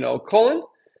plus, colon.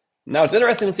 Now it's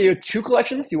interesting to see two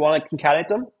collections. You want to concatenate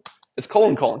them. It's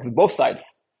colon, because both sides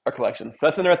our collection. So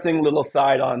that's an interesting little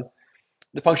side on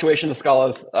the punctuation of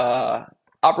Scala's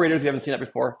operators. You haven't seen that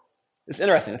before. It's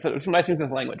interesting. There's some nice things in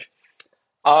the language.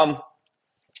 Um,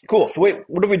 cool. So wait,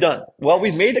 what have we done? Well,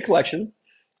 we've made a collection,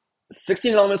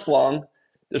 16 elements long.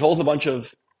 That holds a bunch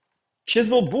of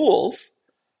chisel bools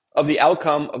of the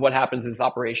outcome of what happens in this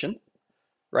operation.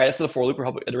 Right? That's the for loop.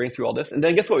 We're iterating through all this. And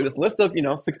then guess what? We just list of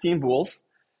 16 bools,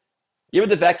 give it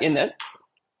the vec init,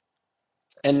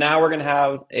 and now we're going to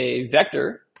have a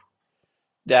vector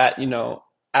that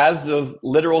has those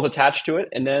literals attached to it,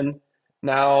 and then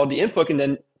now the input can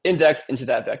then index into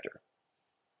that vector,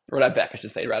 or that vec, I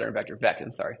should say, rather than vector, vec.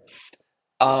 I'm sorry.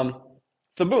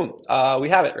 So boom, we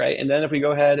have it, right? And then if we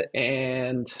go ahead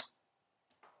and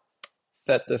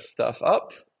set this stuff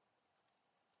up,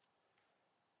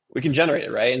 we can generate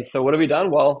it, right? And so what have we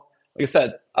done? Well, like I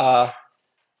said,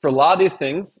 for a lot of these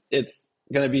things, it's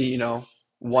going to be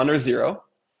 1 or 0.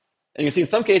 And you can see in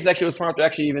some cases, actually, it was smart to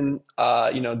actually even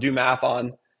do math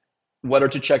on whether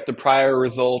to check the prior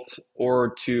result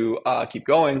or to keep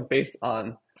going based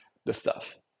on this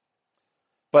stuff.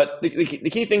 But the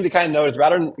key thing to kind of note is,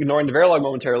 rather than ignoring the Verilog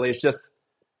momentarily, it's just,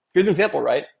 here's an example,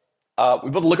 right?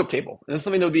 We built a lookup table. And this is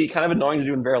something that would be kind of annoying to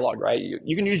do in Verilog, right?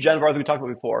 You can use genvars, we talked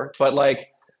about before, but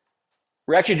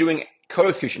we're actually doing code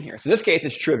execution here. So in this case,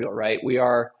 it's trivial, right? We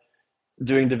are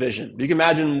doing division. You can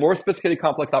imagine more sophisticated,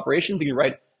 complex operations. You can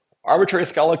write arbitrary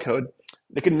Scala code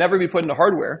that could never be put into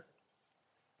hardware,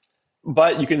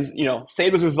 but you can,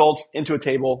 save those results into a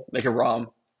table, make a ROM,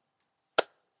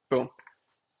 boom.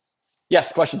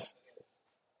 Yes, questions?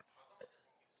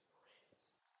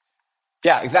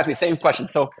 Yeah, exactly. Same question.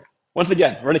 So once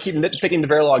again, we're going to keep nitpicking the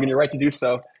Verilog, and you're right to do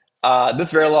so.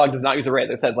 This Verilog does not use array.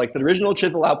 Like I said, so the original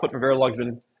chisel output for Verilog has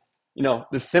been,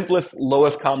 the simplest,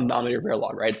 lowest common denominator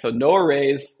Verilog, right? So no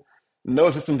arrays,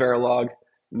 no system Verilog,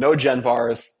 no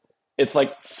genvars. It's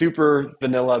super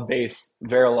vanilla base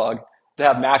Verilog to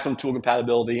have maximum tool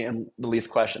compatibility and the least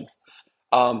questions.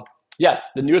 Yes,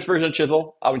 the newest version of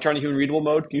Chisel, when trying to human readable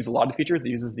mode, can use a lot of features. It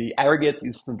uses the aggregates,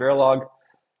 uses some Verilog,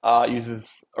 uses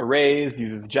arrays,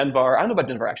 uses genvar. I don't know about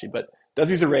genvar actually, but does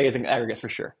use arrays and aggregates for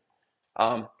sure.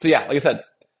 So yeah, like I said,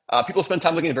 people spend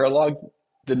time looking at Verilog,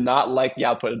 did not like the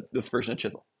output of this version of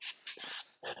Chisel.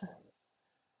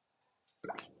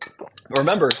 But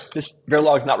remember, this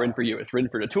Verilog is not written for you. It's written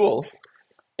for the tools.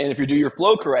 And if you do your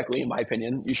flow correctly, in my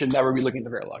opinion, you should never be looking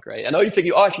at the Verilog, right? I know you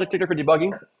think, I should look at it for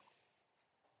debugging.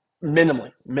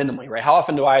 Minimally, right? How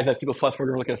often do I, as a C++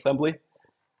 programmer, look at assembly?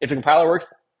 If the compiler works,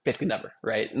 basically never,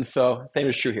 right? And so same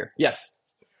is true here. Yes?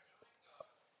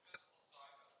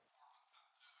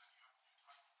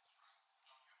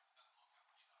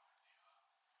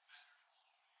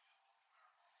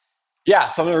 Yeah,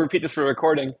 so I'm going to repeat this for the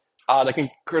recording.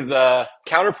 The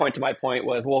counterpoint to my point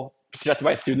was, suggested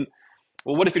by a student,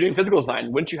 what if you're doing physical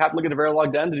design? Wouldn't you have to look at the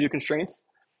Verilog then to do constraints?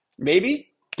 Maybe.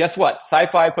 Guess what?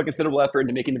 Sci-fi put considerable effort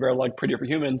into making the Verilog prettier for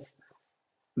humans.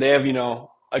 They have,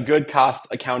 a good cost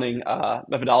accounting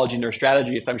methodology in their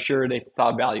strategy, so I'm sure they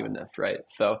saw value in this, right?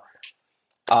 So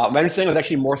my understanding was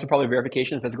actually more so probably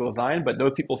verification and physical design, but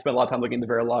those people spent a lot of time looking at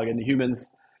the Verilog, and the humans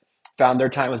found their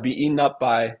time was being eaten up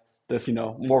by this,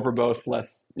 more verbose, less,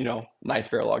 nice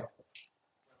Verilog.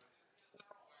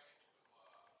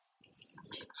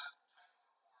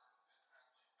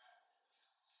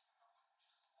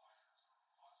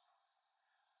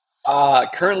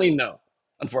 Currently, no,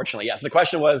 unfortunately. Yes. The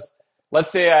question was, let's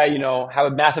say I, have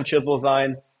a massive chisel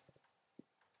design,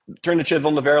 turn the chisel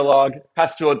into Verilog,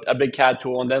 pass it to a big CAD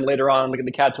tool, and then later on look at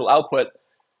the CAD tool output,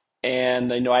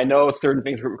 and I know certain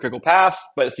things are critical paths,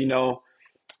 but if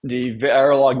the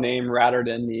Verilog name rather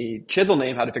than the chisel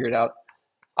name, how to figure it out.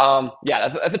 Yeah,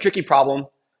 that's a tricky problem.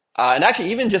 And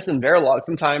actually, even just in Verilog,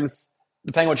 sometimes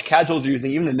depending on which CAD tools you're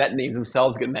using, even the net names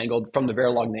themselves get mangled from the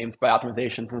Verilog names by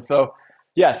optimizations. And so,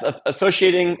 yes,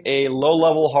 associating a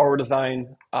low-level hardware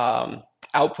design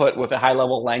output with a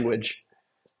high-level language.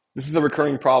 This is a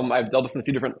recurring problem. I've dealt with this in a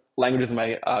few different languages in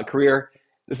my career.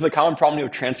 This is a common problem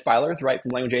with transpilers, right,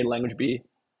 from language A to language B.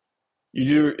 You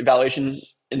do evaluation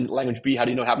in language B. How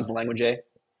do you know what happens in language A?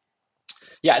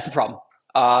 Yeah, it's a problem.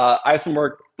 I have some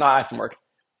work, not I have some work.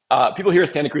 People here at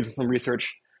Santa Cruz with some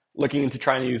research looking into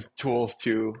trying to use tools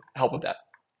to help with that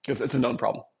because it's a known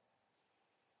problem.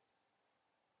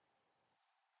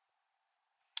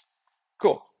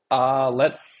 Cool.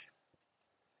 Let's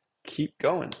keep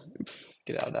going. Oops,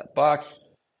 get out of that box.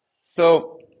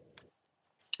 So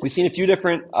we've seen a few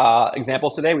different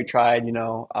examples today. We tried,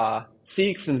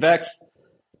 seeks and vex.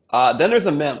 Then there's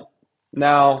a mem.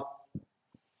 Now,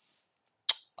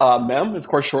 mem is of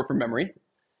course short for memory.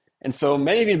 And so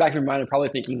many of you in the back of your mind are probably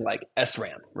thinking like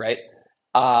SRAM, right?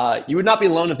 You would not be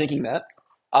alone in thinking that.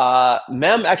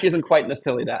 Mem actually isn't quite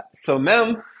necessarily that. So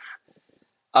mem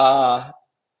uh,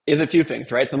 is a few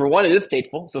things, right? So number one, it is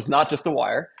stateful, so it's not just a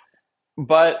wire,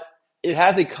 but it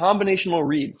has a combinational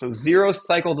read, so zero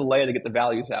cycle delay to get the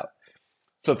values out.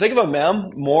 So think of a mem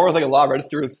more as like a lot of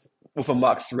registers with a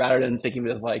mux rather than thinking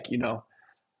of it as like,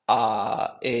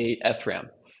 a SRAM.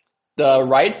 The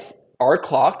writes are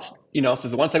clocked, so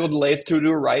there's one cycle delay to do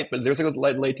a write, but zero cycle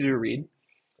delay to do a read.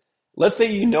 Let's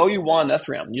say you know you want an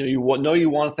SRAM, know you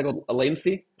want a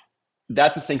latency.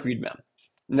 That's a sync read mem.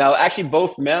 Now, actually,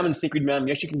 both mem and sync read mem,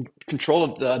 you actually can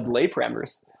control the delay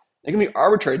parameters. They can be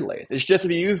arbitrary delays. It's just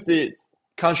if you use the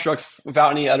constructs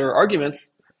without any other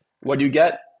arguments, what do you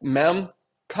get? Mem,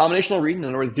 combinational read, in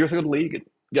other words, zero cycle delay. You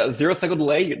get a zero cycle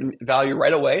delay, you get the value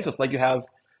right away. So it's like you have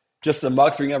just the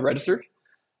mux reading of register.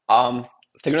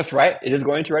 Synchronous write, it is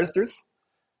going to registers.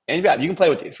 And yeah, you can play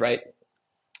with these, right?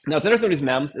 Now, what's interesting with these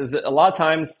mems is that a lot of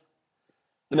times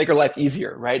they make our life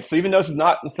easier, right? So even though this is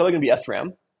not necessarily going to be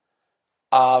SRAM,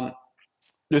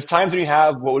 there's times when you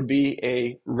have what would be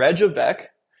a reg of vec.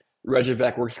 Reg of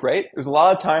vec works great. There's a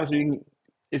lot of times when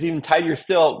it's even tidier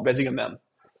still regging a mem.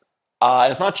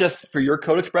 And it's not just for your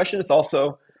code expression, it's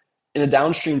also in a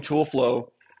downstream tool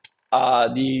flow.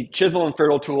 The Chisel and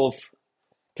Fertile tools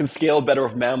can scale better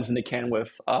with mems than they can with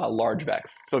large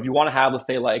vecs. So if you want to have, let's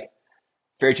say, like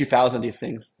Ferry 2000, these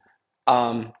things,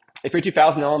 a Ferry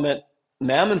 2000 element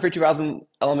mem and Ferry 2000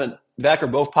 element vec are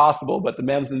both possible, but the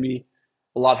mem's going to be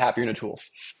a lot happier in the tools.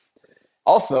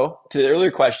 Also, to the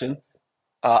earlier question,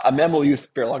 a mem will use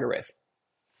Verilog arrays.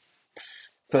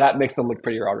 So that makes them look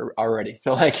prettier already.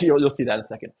 So like you'll see that in a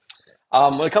second.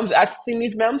 When it comes to accessing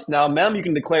these mems, now mem you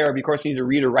can declare, of course, you need to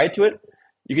read or write to it.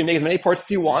 You can make as many ports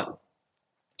as you want.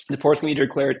 The ports can be either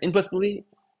declared implicitly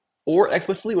or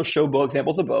explicitly. We'll show both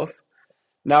examples of both.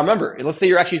 Now remember, let's say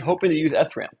you're actually hoping to use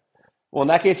SRAM. Well, in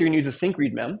that case, you're going to use a sync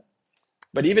read mem.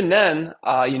 But even then,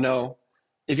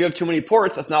 if you have too many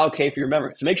ports, that's not okay for your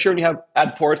memory. So make sure when you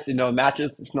add ports,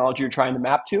 matches the technology you're trying to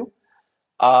map to.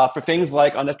 For things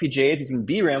like on FPGAs using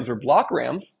BRAMs or block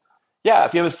RAMs, yeah,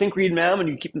 if you have a sync read mem and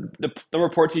you keep the number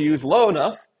of ports you use low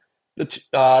enough, the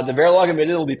Verilog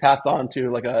emitted will be passed on to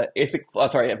like an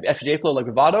FPGA flow like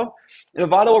Vivado. And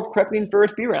Vivado will correctly infer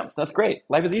its BRAMs. That's great.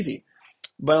 Life is easy.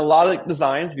 But in a lot of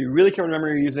designs, if you really care what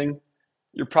memory you're using,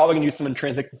 you're probably going to use some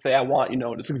intrinsics to say, I want,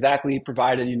 this exactly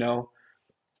provided,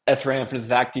 SRAM for the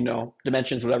exact,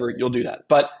 dimensions, whatever, you'll do that.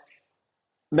 But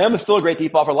mem is still a great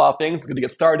default for a lot of things. It's good to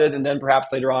get started, and then perhaps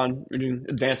later on, you're doing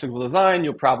advanced physical design,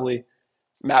 you'll probably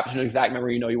map to an exact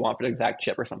memory you want for the exact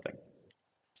chip or something.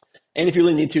 And if you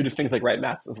really need to, there's things like write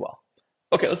masks as well.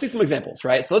 Okay, let's see some examples,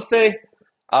 right? So let's say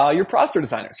you're processor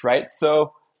designers, right?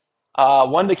 So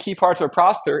one of the key parts of a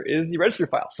processor is the register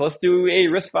file. So let's do a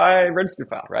RISC-V register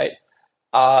file, right?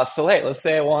 So hey, let's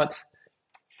say I want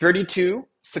 32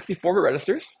 64-bit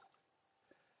registers,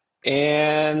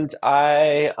 and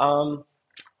I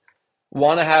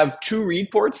want to have 2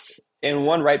 read ports and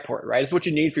 1 write port, right? It's what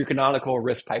you need for your canonical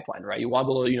RISC pipeline, right? You want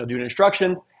to be able to do an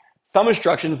instruction. Some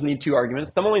instructions need 2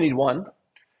 arguments. Some only need 1.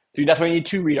 So that's why you need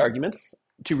 2 read arguments,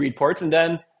 2 read ports. And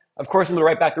then, of course, I'm going to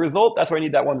write back the result. That's why I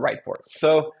need that 1 write port.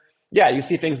 So yeah, you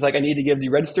see things like I need to give the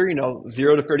register,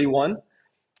 0 to 31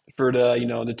 for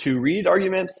the, the 2 read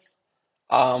arguments.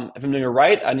 If I'm doing a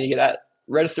write, I need to get that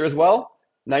register as well.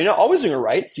 Now, you're not always doing a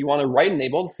write, so you want to write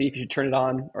enable to see if you should turn it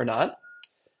on or not.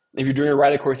 If you're doing a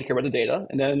write, of course, you care about the data.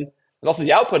 And then there's also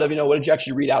the output of, what did you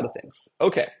actually read out of things?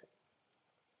 Okay.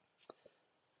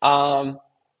 Now,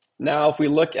 if we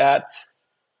look at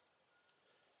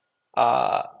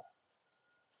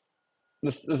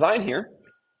this design here,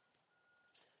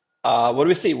 what do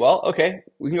we see? Well, okay,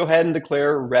 we can go ahead and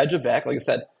declare reg of vec. Like I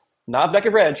said, not vec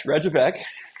of reg of vec.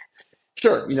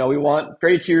 Sure, we want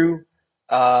 32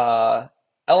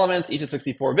 elements, each of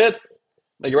 64 bits.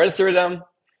 Like register them.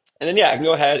 And then, yeah, I can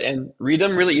go ahead and read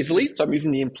them really easily. So I'm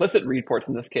using the implicit read ports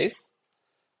in this case.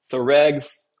 So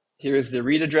regs, here's the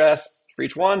read address for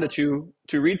each one, the two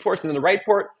read ports, and then the write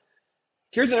port.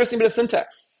 Here's an interesting bit of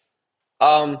syntax.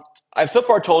 I've so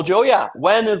far told you, oh yeah,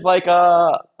 when is like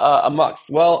a mux.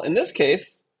 Well, in this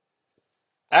case,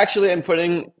 actually I'm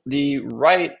putting the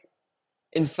write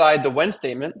inside the when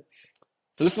statement.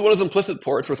 So this is one of those implicit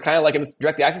ports where it's kind of like I'm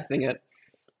directly accessing it.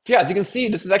 So yeah, as you can see,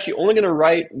 this is actually only going to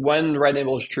write when the write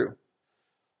enable is true.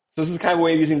 So this is kind of a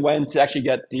way of using when to actually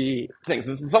get the things.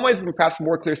 So in some ways, it's perhaps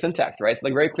more clear syntax, right? It's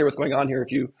like very clear what's going on here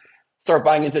if you start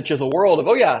buying into Chisel world of,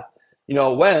 oh yeah,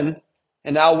 when,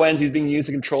 and now when is being used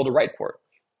to control the write port.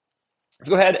 Let's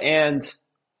go ahead and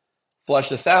flush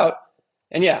this out.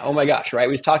 And yeah, oh my gosh, right?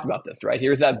 We just talked about this, right?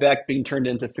 Here's that vec being turned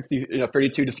into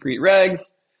 32 discrete regs.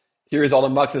 Here's all the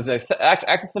muxes that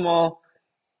access them all.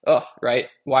 Oh, right.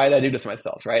 Why did I do this to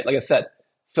myself, right? Like I said,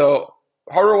 so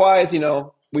hardware wise,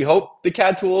 we hope the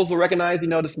CAD tools will recognize,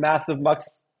 this massive mux,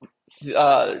 2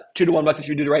 to 1 mux if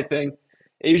you do the right thing.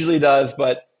 It usually does,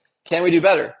 but can we do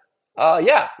better?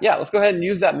 Yeah. Let's go ahead and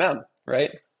use that mem,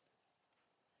 right?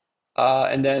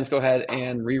 And then let's go ahead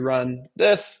and rerun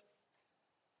this.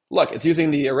 Look, it's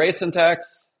using the array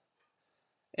syntax,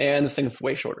 and this thing's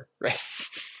way shorter, right?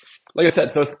 Like I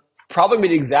said, so it's probably gonna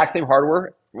be the exact same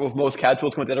hardware with most CAD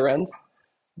tools coming at the other end,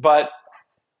 but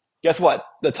guess what?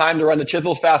 The time to run the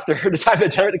chisels faster, the time to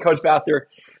generate the code's faster,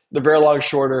 the Verilog is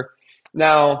shorter.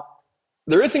 Now,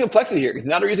 there is some complexity here because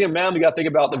now they're using a mem. You got to think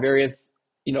about the various,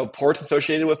 ports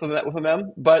associated with a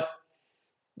mem, but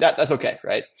that's okay,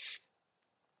 right?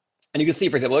 And you can see,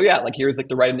 for example, yeah, like here's like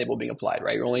the write enable being applied,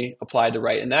 right? You're only applied to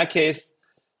write. In that case,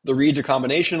 the reads are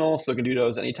combinational, so it can do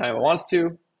those anytime it wants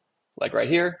to, like right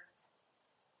here.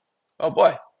 Oh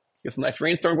boy, get some nice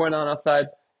rainstorm going on outside.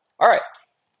 All right,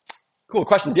 cool.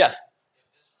 Questions? Yes.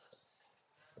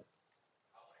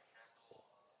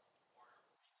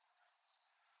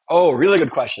 Oh, really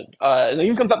good question. And it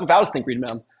even comes up without a sync read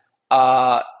mem.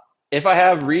 Uh, if I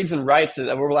have reads and writes of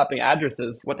overlapping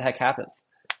addresses, what the heck happens?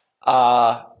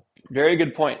 Uh, Very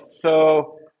good point.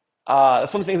 So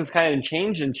that's one of the things that's kind of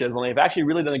changed in Chisel. And they've actually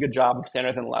really done a good job of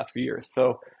standardizing in the last few years.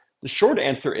 So the short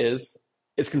answer is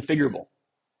it's configurable.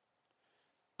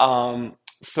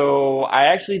 So I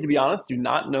actually, to be honest, do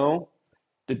not know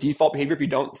the default behavior if you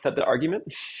don't set the argument.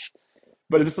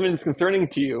 But if it's something that's concerning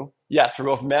to you, yes, for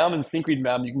both mem and sync read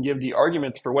mem, you can give the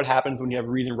arguments for what happens when you have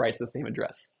read and writes the same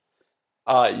address.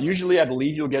 Usually, I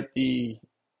believe you'll get the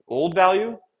old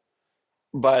value,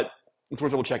 but it's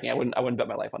worth double checking. I wouldn't bet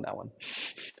my life on that one.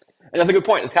 And that's a good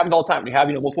point. This happens all the time. You have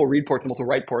multiple read ports and multiple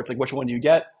write ports. Like which one do you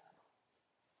get?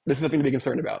 This is nothing to be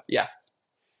concerned about. Yeah,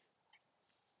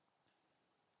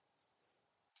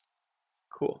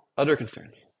 cool. Other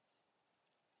concerns.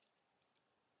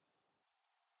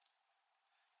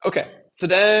 Okay, so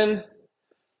then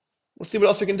let's see what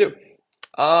else we can do.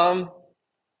 Um,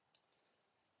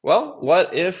 well,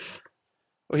 what if?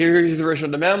 Well, here's a version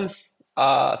of the mems.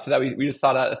 So that we just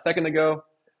saw that a second ago.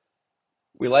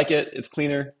 We like it. It's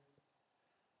cleaner.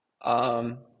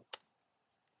 Um,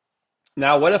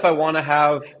 Now, what if I want to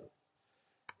have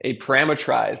a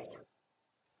parameterized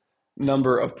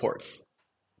number of ports,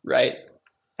 right?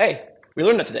 Hey, we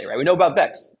learned that today, right? We know about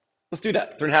vex. Let's do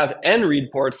that. So we're going to have n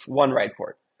read ports, one write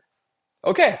port.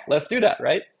 Okay, let's do that,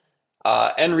 right?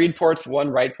 N read ports, one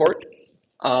write port.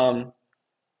 Um,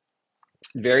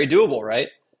 Very doable, right?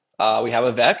 We have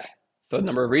a vec, so a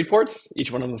number of read ports,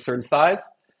 each one of them a certain size.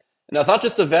 Now, it's not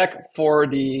just a vec for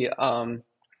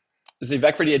it's a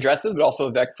vec for the addresses, but also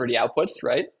a vec for the outputs,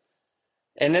 right?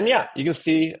 And then, yeah, you can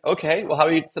see, okay, well, how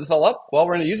do we set this all up? Well,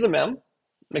 we're going to use the mem,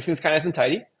 makes things kind of nice and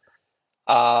tidy.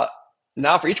 Uh,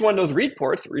 Now, for each one of those read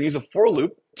ports, we're going to use a for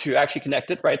loop to actually connect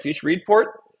it, right? So each read port,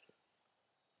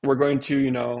 we're going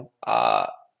to,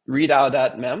 read out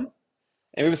that mem.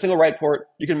 And we have a single write port.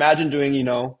 You can imagine doing,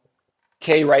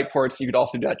 k write ports. You could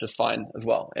also do that just fine as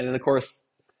well. And then, of course,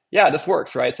 yeah, this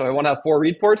works, right? So if I want to have 4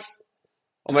 read ports.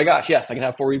 Oh my gosh, yes, I can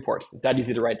have 4 read ports. It's that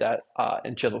easy to write that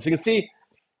in Chisel. So you can see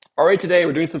already today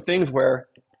we're doing some things where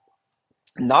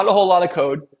not a whole lot of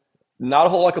code, not a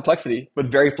whole lot of complexity, but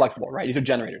very flexible, right? These are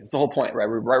generators. It's the whole point, right?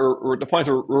 The point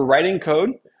is we're writing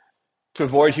code to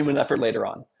avoid human effort later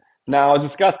on. Now, as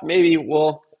discussed, maybe,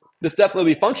 well, this definitely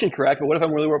will be function correct, but what if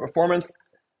I'm really worried about performance?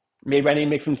 Maybe I need to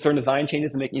make some certain design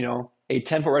changes to make, a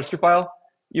 10-port register file.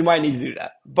 You might need to do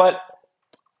that. But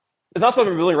it's not so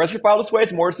much building a registry file this way.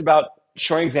 It's more just about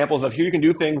showing examples of here you can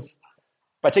do things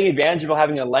by taking advantage of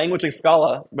having a language like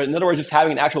Scala, but in other words, just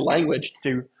having an actual language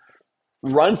to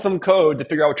run some code to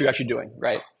figure out what you're actually doing,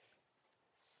 right?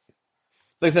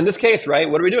 So in this case, right,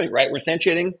 what are we doing, right? We're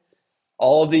instantiating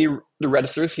all of the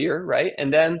registers here, right?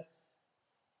 And then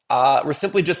we're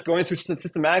simply just going through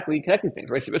systematically connecting things,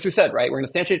 right? So as we said, right, we're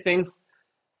going to instantiate things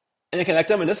and then connect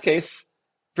them. In this case,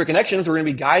 for connections, we're going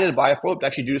to be guided by a for loop to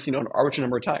actually do this, an arbitrary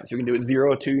number of times. You can do it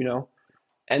 0 to,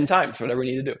 n times, whatever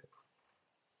we need to do.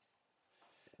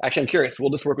 Actually, I'm curious. Will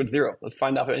this work with 0? Let's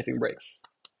find out if anything breaks.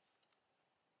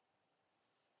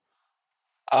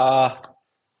 Uh,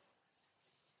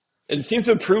 it seems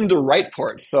to have pruned the write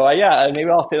port. So yeah, maybe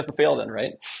I'll say that's a fail then,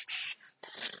 right?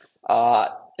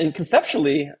 And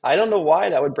conceptually, I don't know why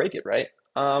that would break it, right?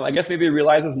 I guess maybe it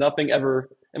realizes nothing ever,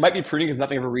 it might be pruning because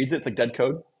nothing ever reads it. It's like dead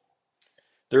code.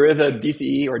 There is a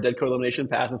DCE or dead code elimination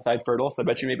pass inside Fertile. So I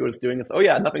bet you maybe what it's doing is, oh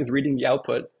yeah, nothing's reading the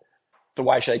output. So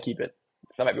why should I keep it?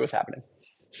 So that might be what's happening.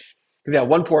 Because yeah,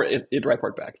 one port, it write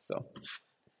port back. So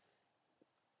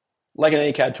like in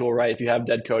any CAD tool, right? If you have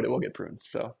dead code, it will get pruned.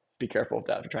 So be careful with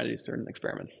that if you're trying to do certain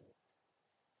experiments.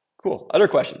 Cool. Other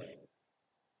questions?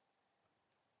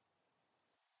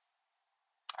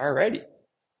 Alrighty.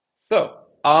 So,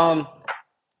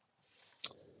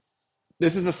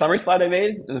 this is the summary slide I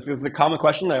made, and this is the common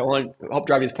question. I want to help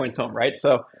drive these points home, right?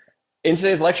 So, in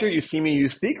today's lecture, you see me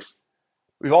use seeks.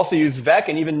 We've also used vec,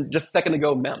 and even just a second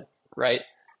ago, mem, right?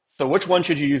 So, which one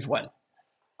should you use when?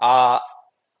 Uh,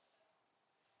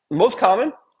 Most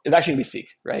common is actually going to be seek,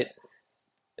 right?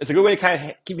 It's a good way to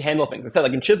kind of keep handle things. I said,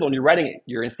 like in Chisel, when you're writing it,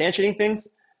 you're instantiating things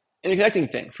and you're connecting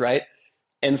things, right?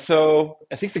 And so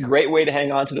I think it's a great way to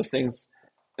hang on to those things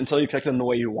until you connect them the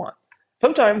way you want.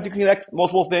 Sometimes you can connect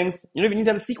multiple things. You don't even need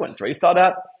to have a sequence, right? You saw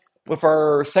that with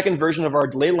our second version of our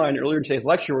delay line earlier in today's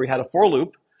lecture where we had a for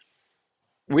loop.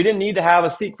 We didn't need to have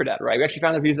a seek for that, right? We actually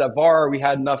found that if we used that var, we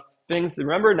had enough things to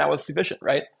remember, and that was sufficient,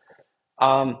 right?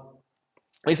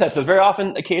 Like I said, so it's very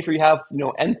often a case where you have,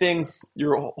 n things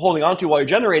you're holding on to while you're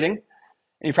generating,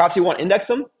 and you want to index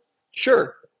them.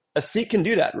 Sure, a seek can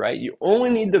do that, right? You only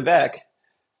need the vec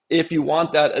if you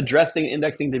want that addressing and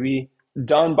indexing to be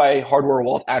done by hardware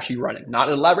while it's actually running. Not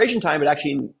in elaboration time, but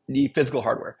actually in the physical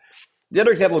hardware. The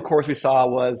other example, of course, we saw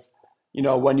was,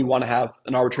 when you want to have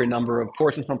an arbitrary number of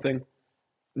ports in something,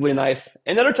 really nice.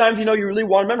 And other times, you really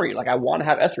want memory. Like I want to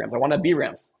have SRAMs, I want to have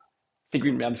BRAMs.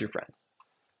 Secret MEMs, your friends.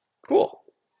 Cool.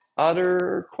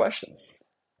 Other questions?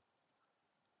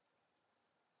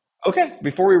 Okay,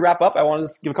 before we wrap up, I want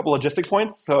to give a couple logistics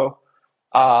points. So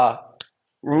we're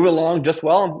moving along just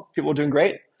well, and people are doing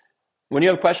great. When you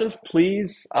have questions,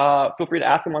 please feel free to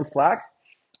ask them on Slack.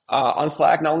 On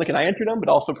Slack, not only can I answer them, but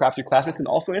also perhaps your classmates can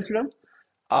also answer them.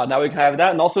 Now we can have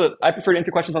that. And also, I prefer to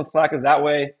answer questions on Slack because that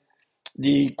way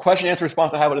the question answer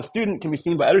response I have with a student can be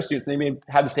seen by other students, and they may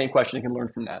have the same question and can learn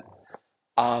from that.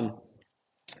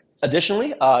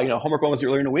 Additionally, homework 1 was due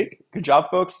earlier in the week. Good job,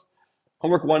 folks.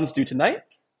 Homework 1 is due tonight.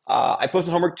 I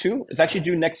posted homework 2. It's actually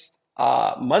due next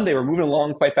Monday. We're moving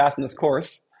along quite fast in this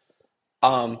course.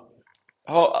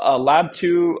 Lab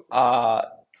 2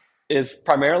 is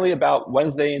primarily about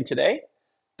Wednesday and today.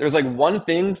 There's like one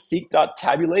thing,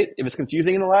 seek.tabulate, if it's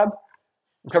confusing in the lab.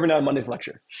 I'm covering that in Monday's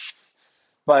lecture.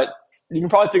 But you can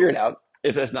probably figure it out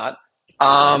if it's not.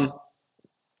 And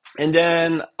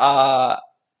then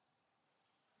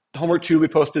homework 2 will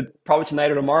be posted probably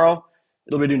tonight or tomorrow.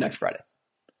 It'll be due next Friday.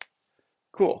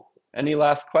 Cool. Any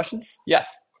last questions? Yes.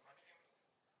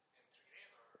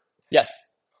 Yes.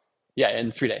 Yeah,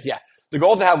 in 3 days. Yeah. The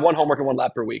goal is to have one homework and one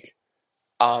lab per week.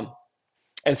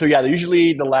 And so, yeah,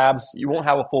 usually the labs, you won't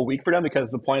have a full week for them because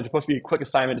the point is supposed to be a quick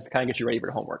assignment just to kind of get you ready for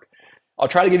the homework. I'll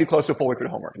try to give you close to a full week for the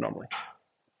homework normally.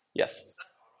 Yes.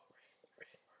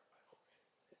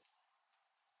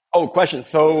 Oh, question.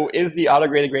 So is the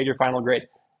auto-graded grade your final grade?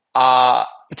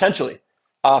 Potentially.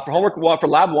 For homework 1, for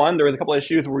lab 1, there was a couple of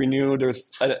issues where we knew there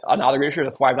was an auto-grade issue.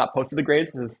 That's why I've not posted the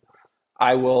grades, since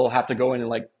I will have to go in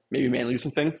and maybe manually do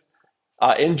some things.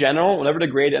 In general, whenever the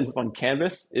grade ends up on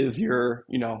Canvas is your,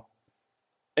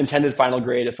 intended final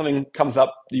grade. If something comes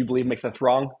up that you believe makes us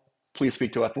wrong, please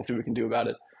speak to us. We'll see what we can do about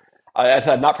it. As I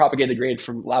said, I've not propagated the grades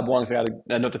from lab 1, so I got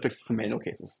to note to fix some manual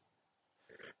cases.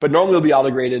 But normally it'll be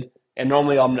auto-graded, and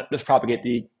normally I'll just propagate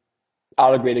the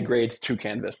auto-graded grades to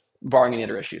Canvas, barring any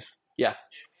other issues. Yeah.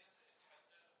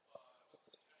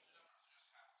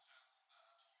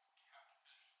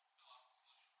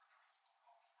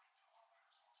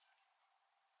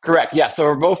 Correct. Yeah. So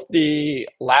for both the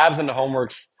labs and the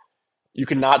homeworks, you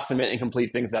cannot submit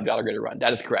incomplete things that have the auto-graded run.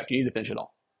 That is correct. You need to finish it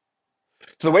all.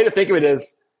 So the way to think of it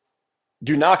is,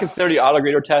 do not consider the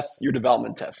auto-grader tests your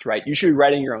development tests, right? You should be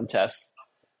writing your own tests,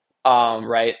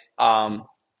 right?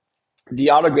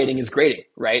 The auto-grading is grading,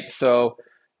 right? So,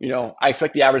 I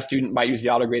expect the average student might use the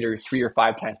auto-grader 3 or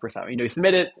 5 times per time. You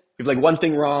submit it, you have one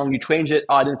thing wrong, you change it,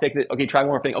 oh, I didn't fix it, okay, try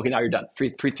one more thing, okay, now you're done.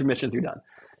 Three submissions, you're done.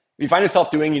 If you find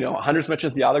yourself doing, 100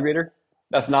 submissions to the auto-grader,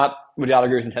 that's not what the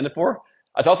auto-grader is intended for.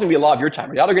 It's also going to be a lot of your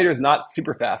time. The auto-grader is not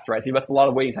super fast, right? So that's a lot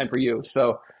of waiting time for you.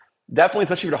 So definitely,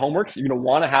 especially for the homeworks, you're going to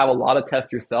want to have a lot of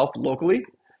tests yourself locally,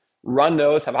 run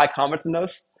those, have high confidence in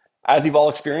those. As you've all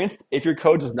experienced, if your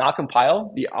code does not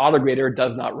compile, the auto-grader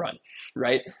does not run,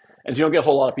 right? And so you don't get a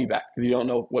whole lot of feedback because you don't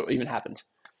know what even happened.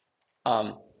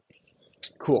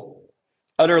 Cool.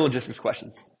 Other logistics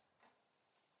questions?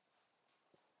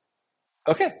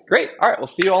 Okay, great. All right, we'll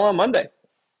see you all on Monday.